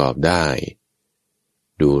วประกอบได้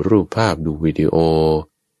ดูรูปภาพดูวิดีโอ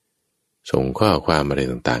ส่งข้อความอะไร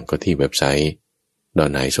ต่างๆก็ที่เว็บไซต์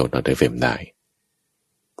donaiso.fm ได้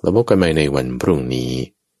แล้วพบกันใหม่ในวันพรุ่งนี้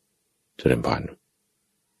เจริญพร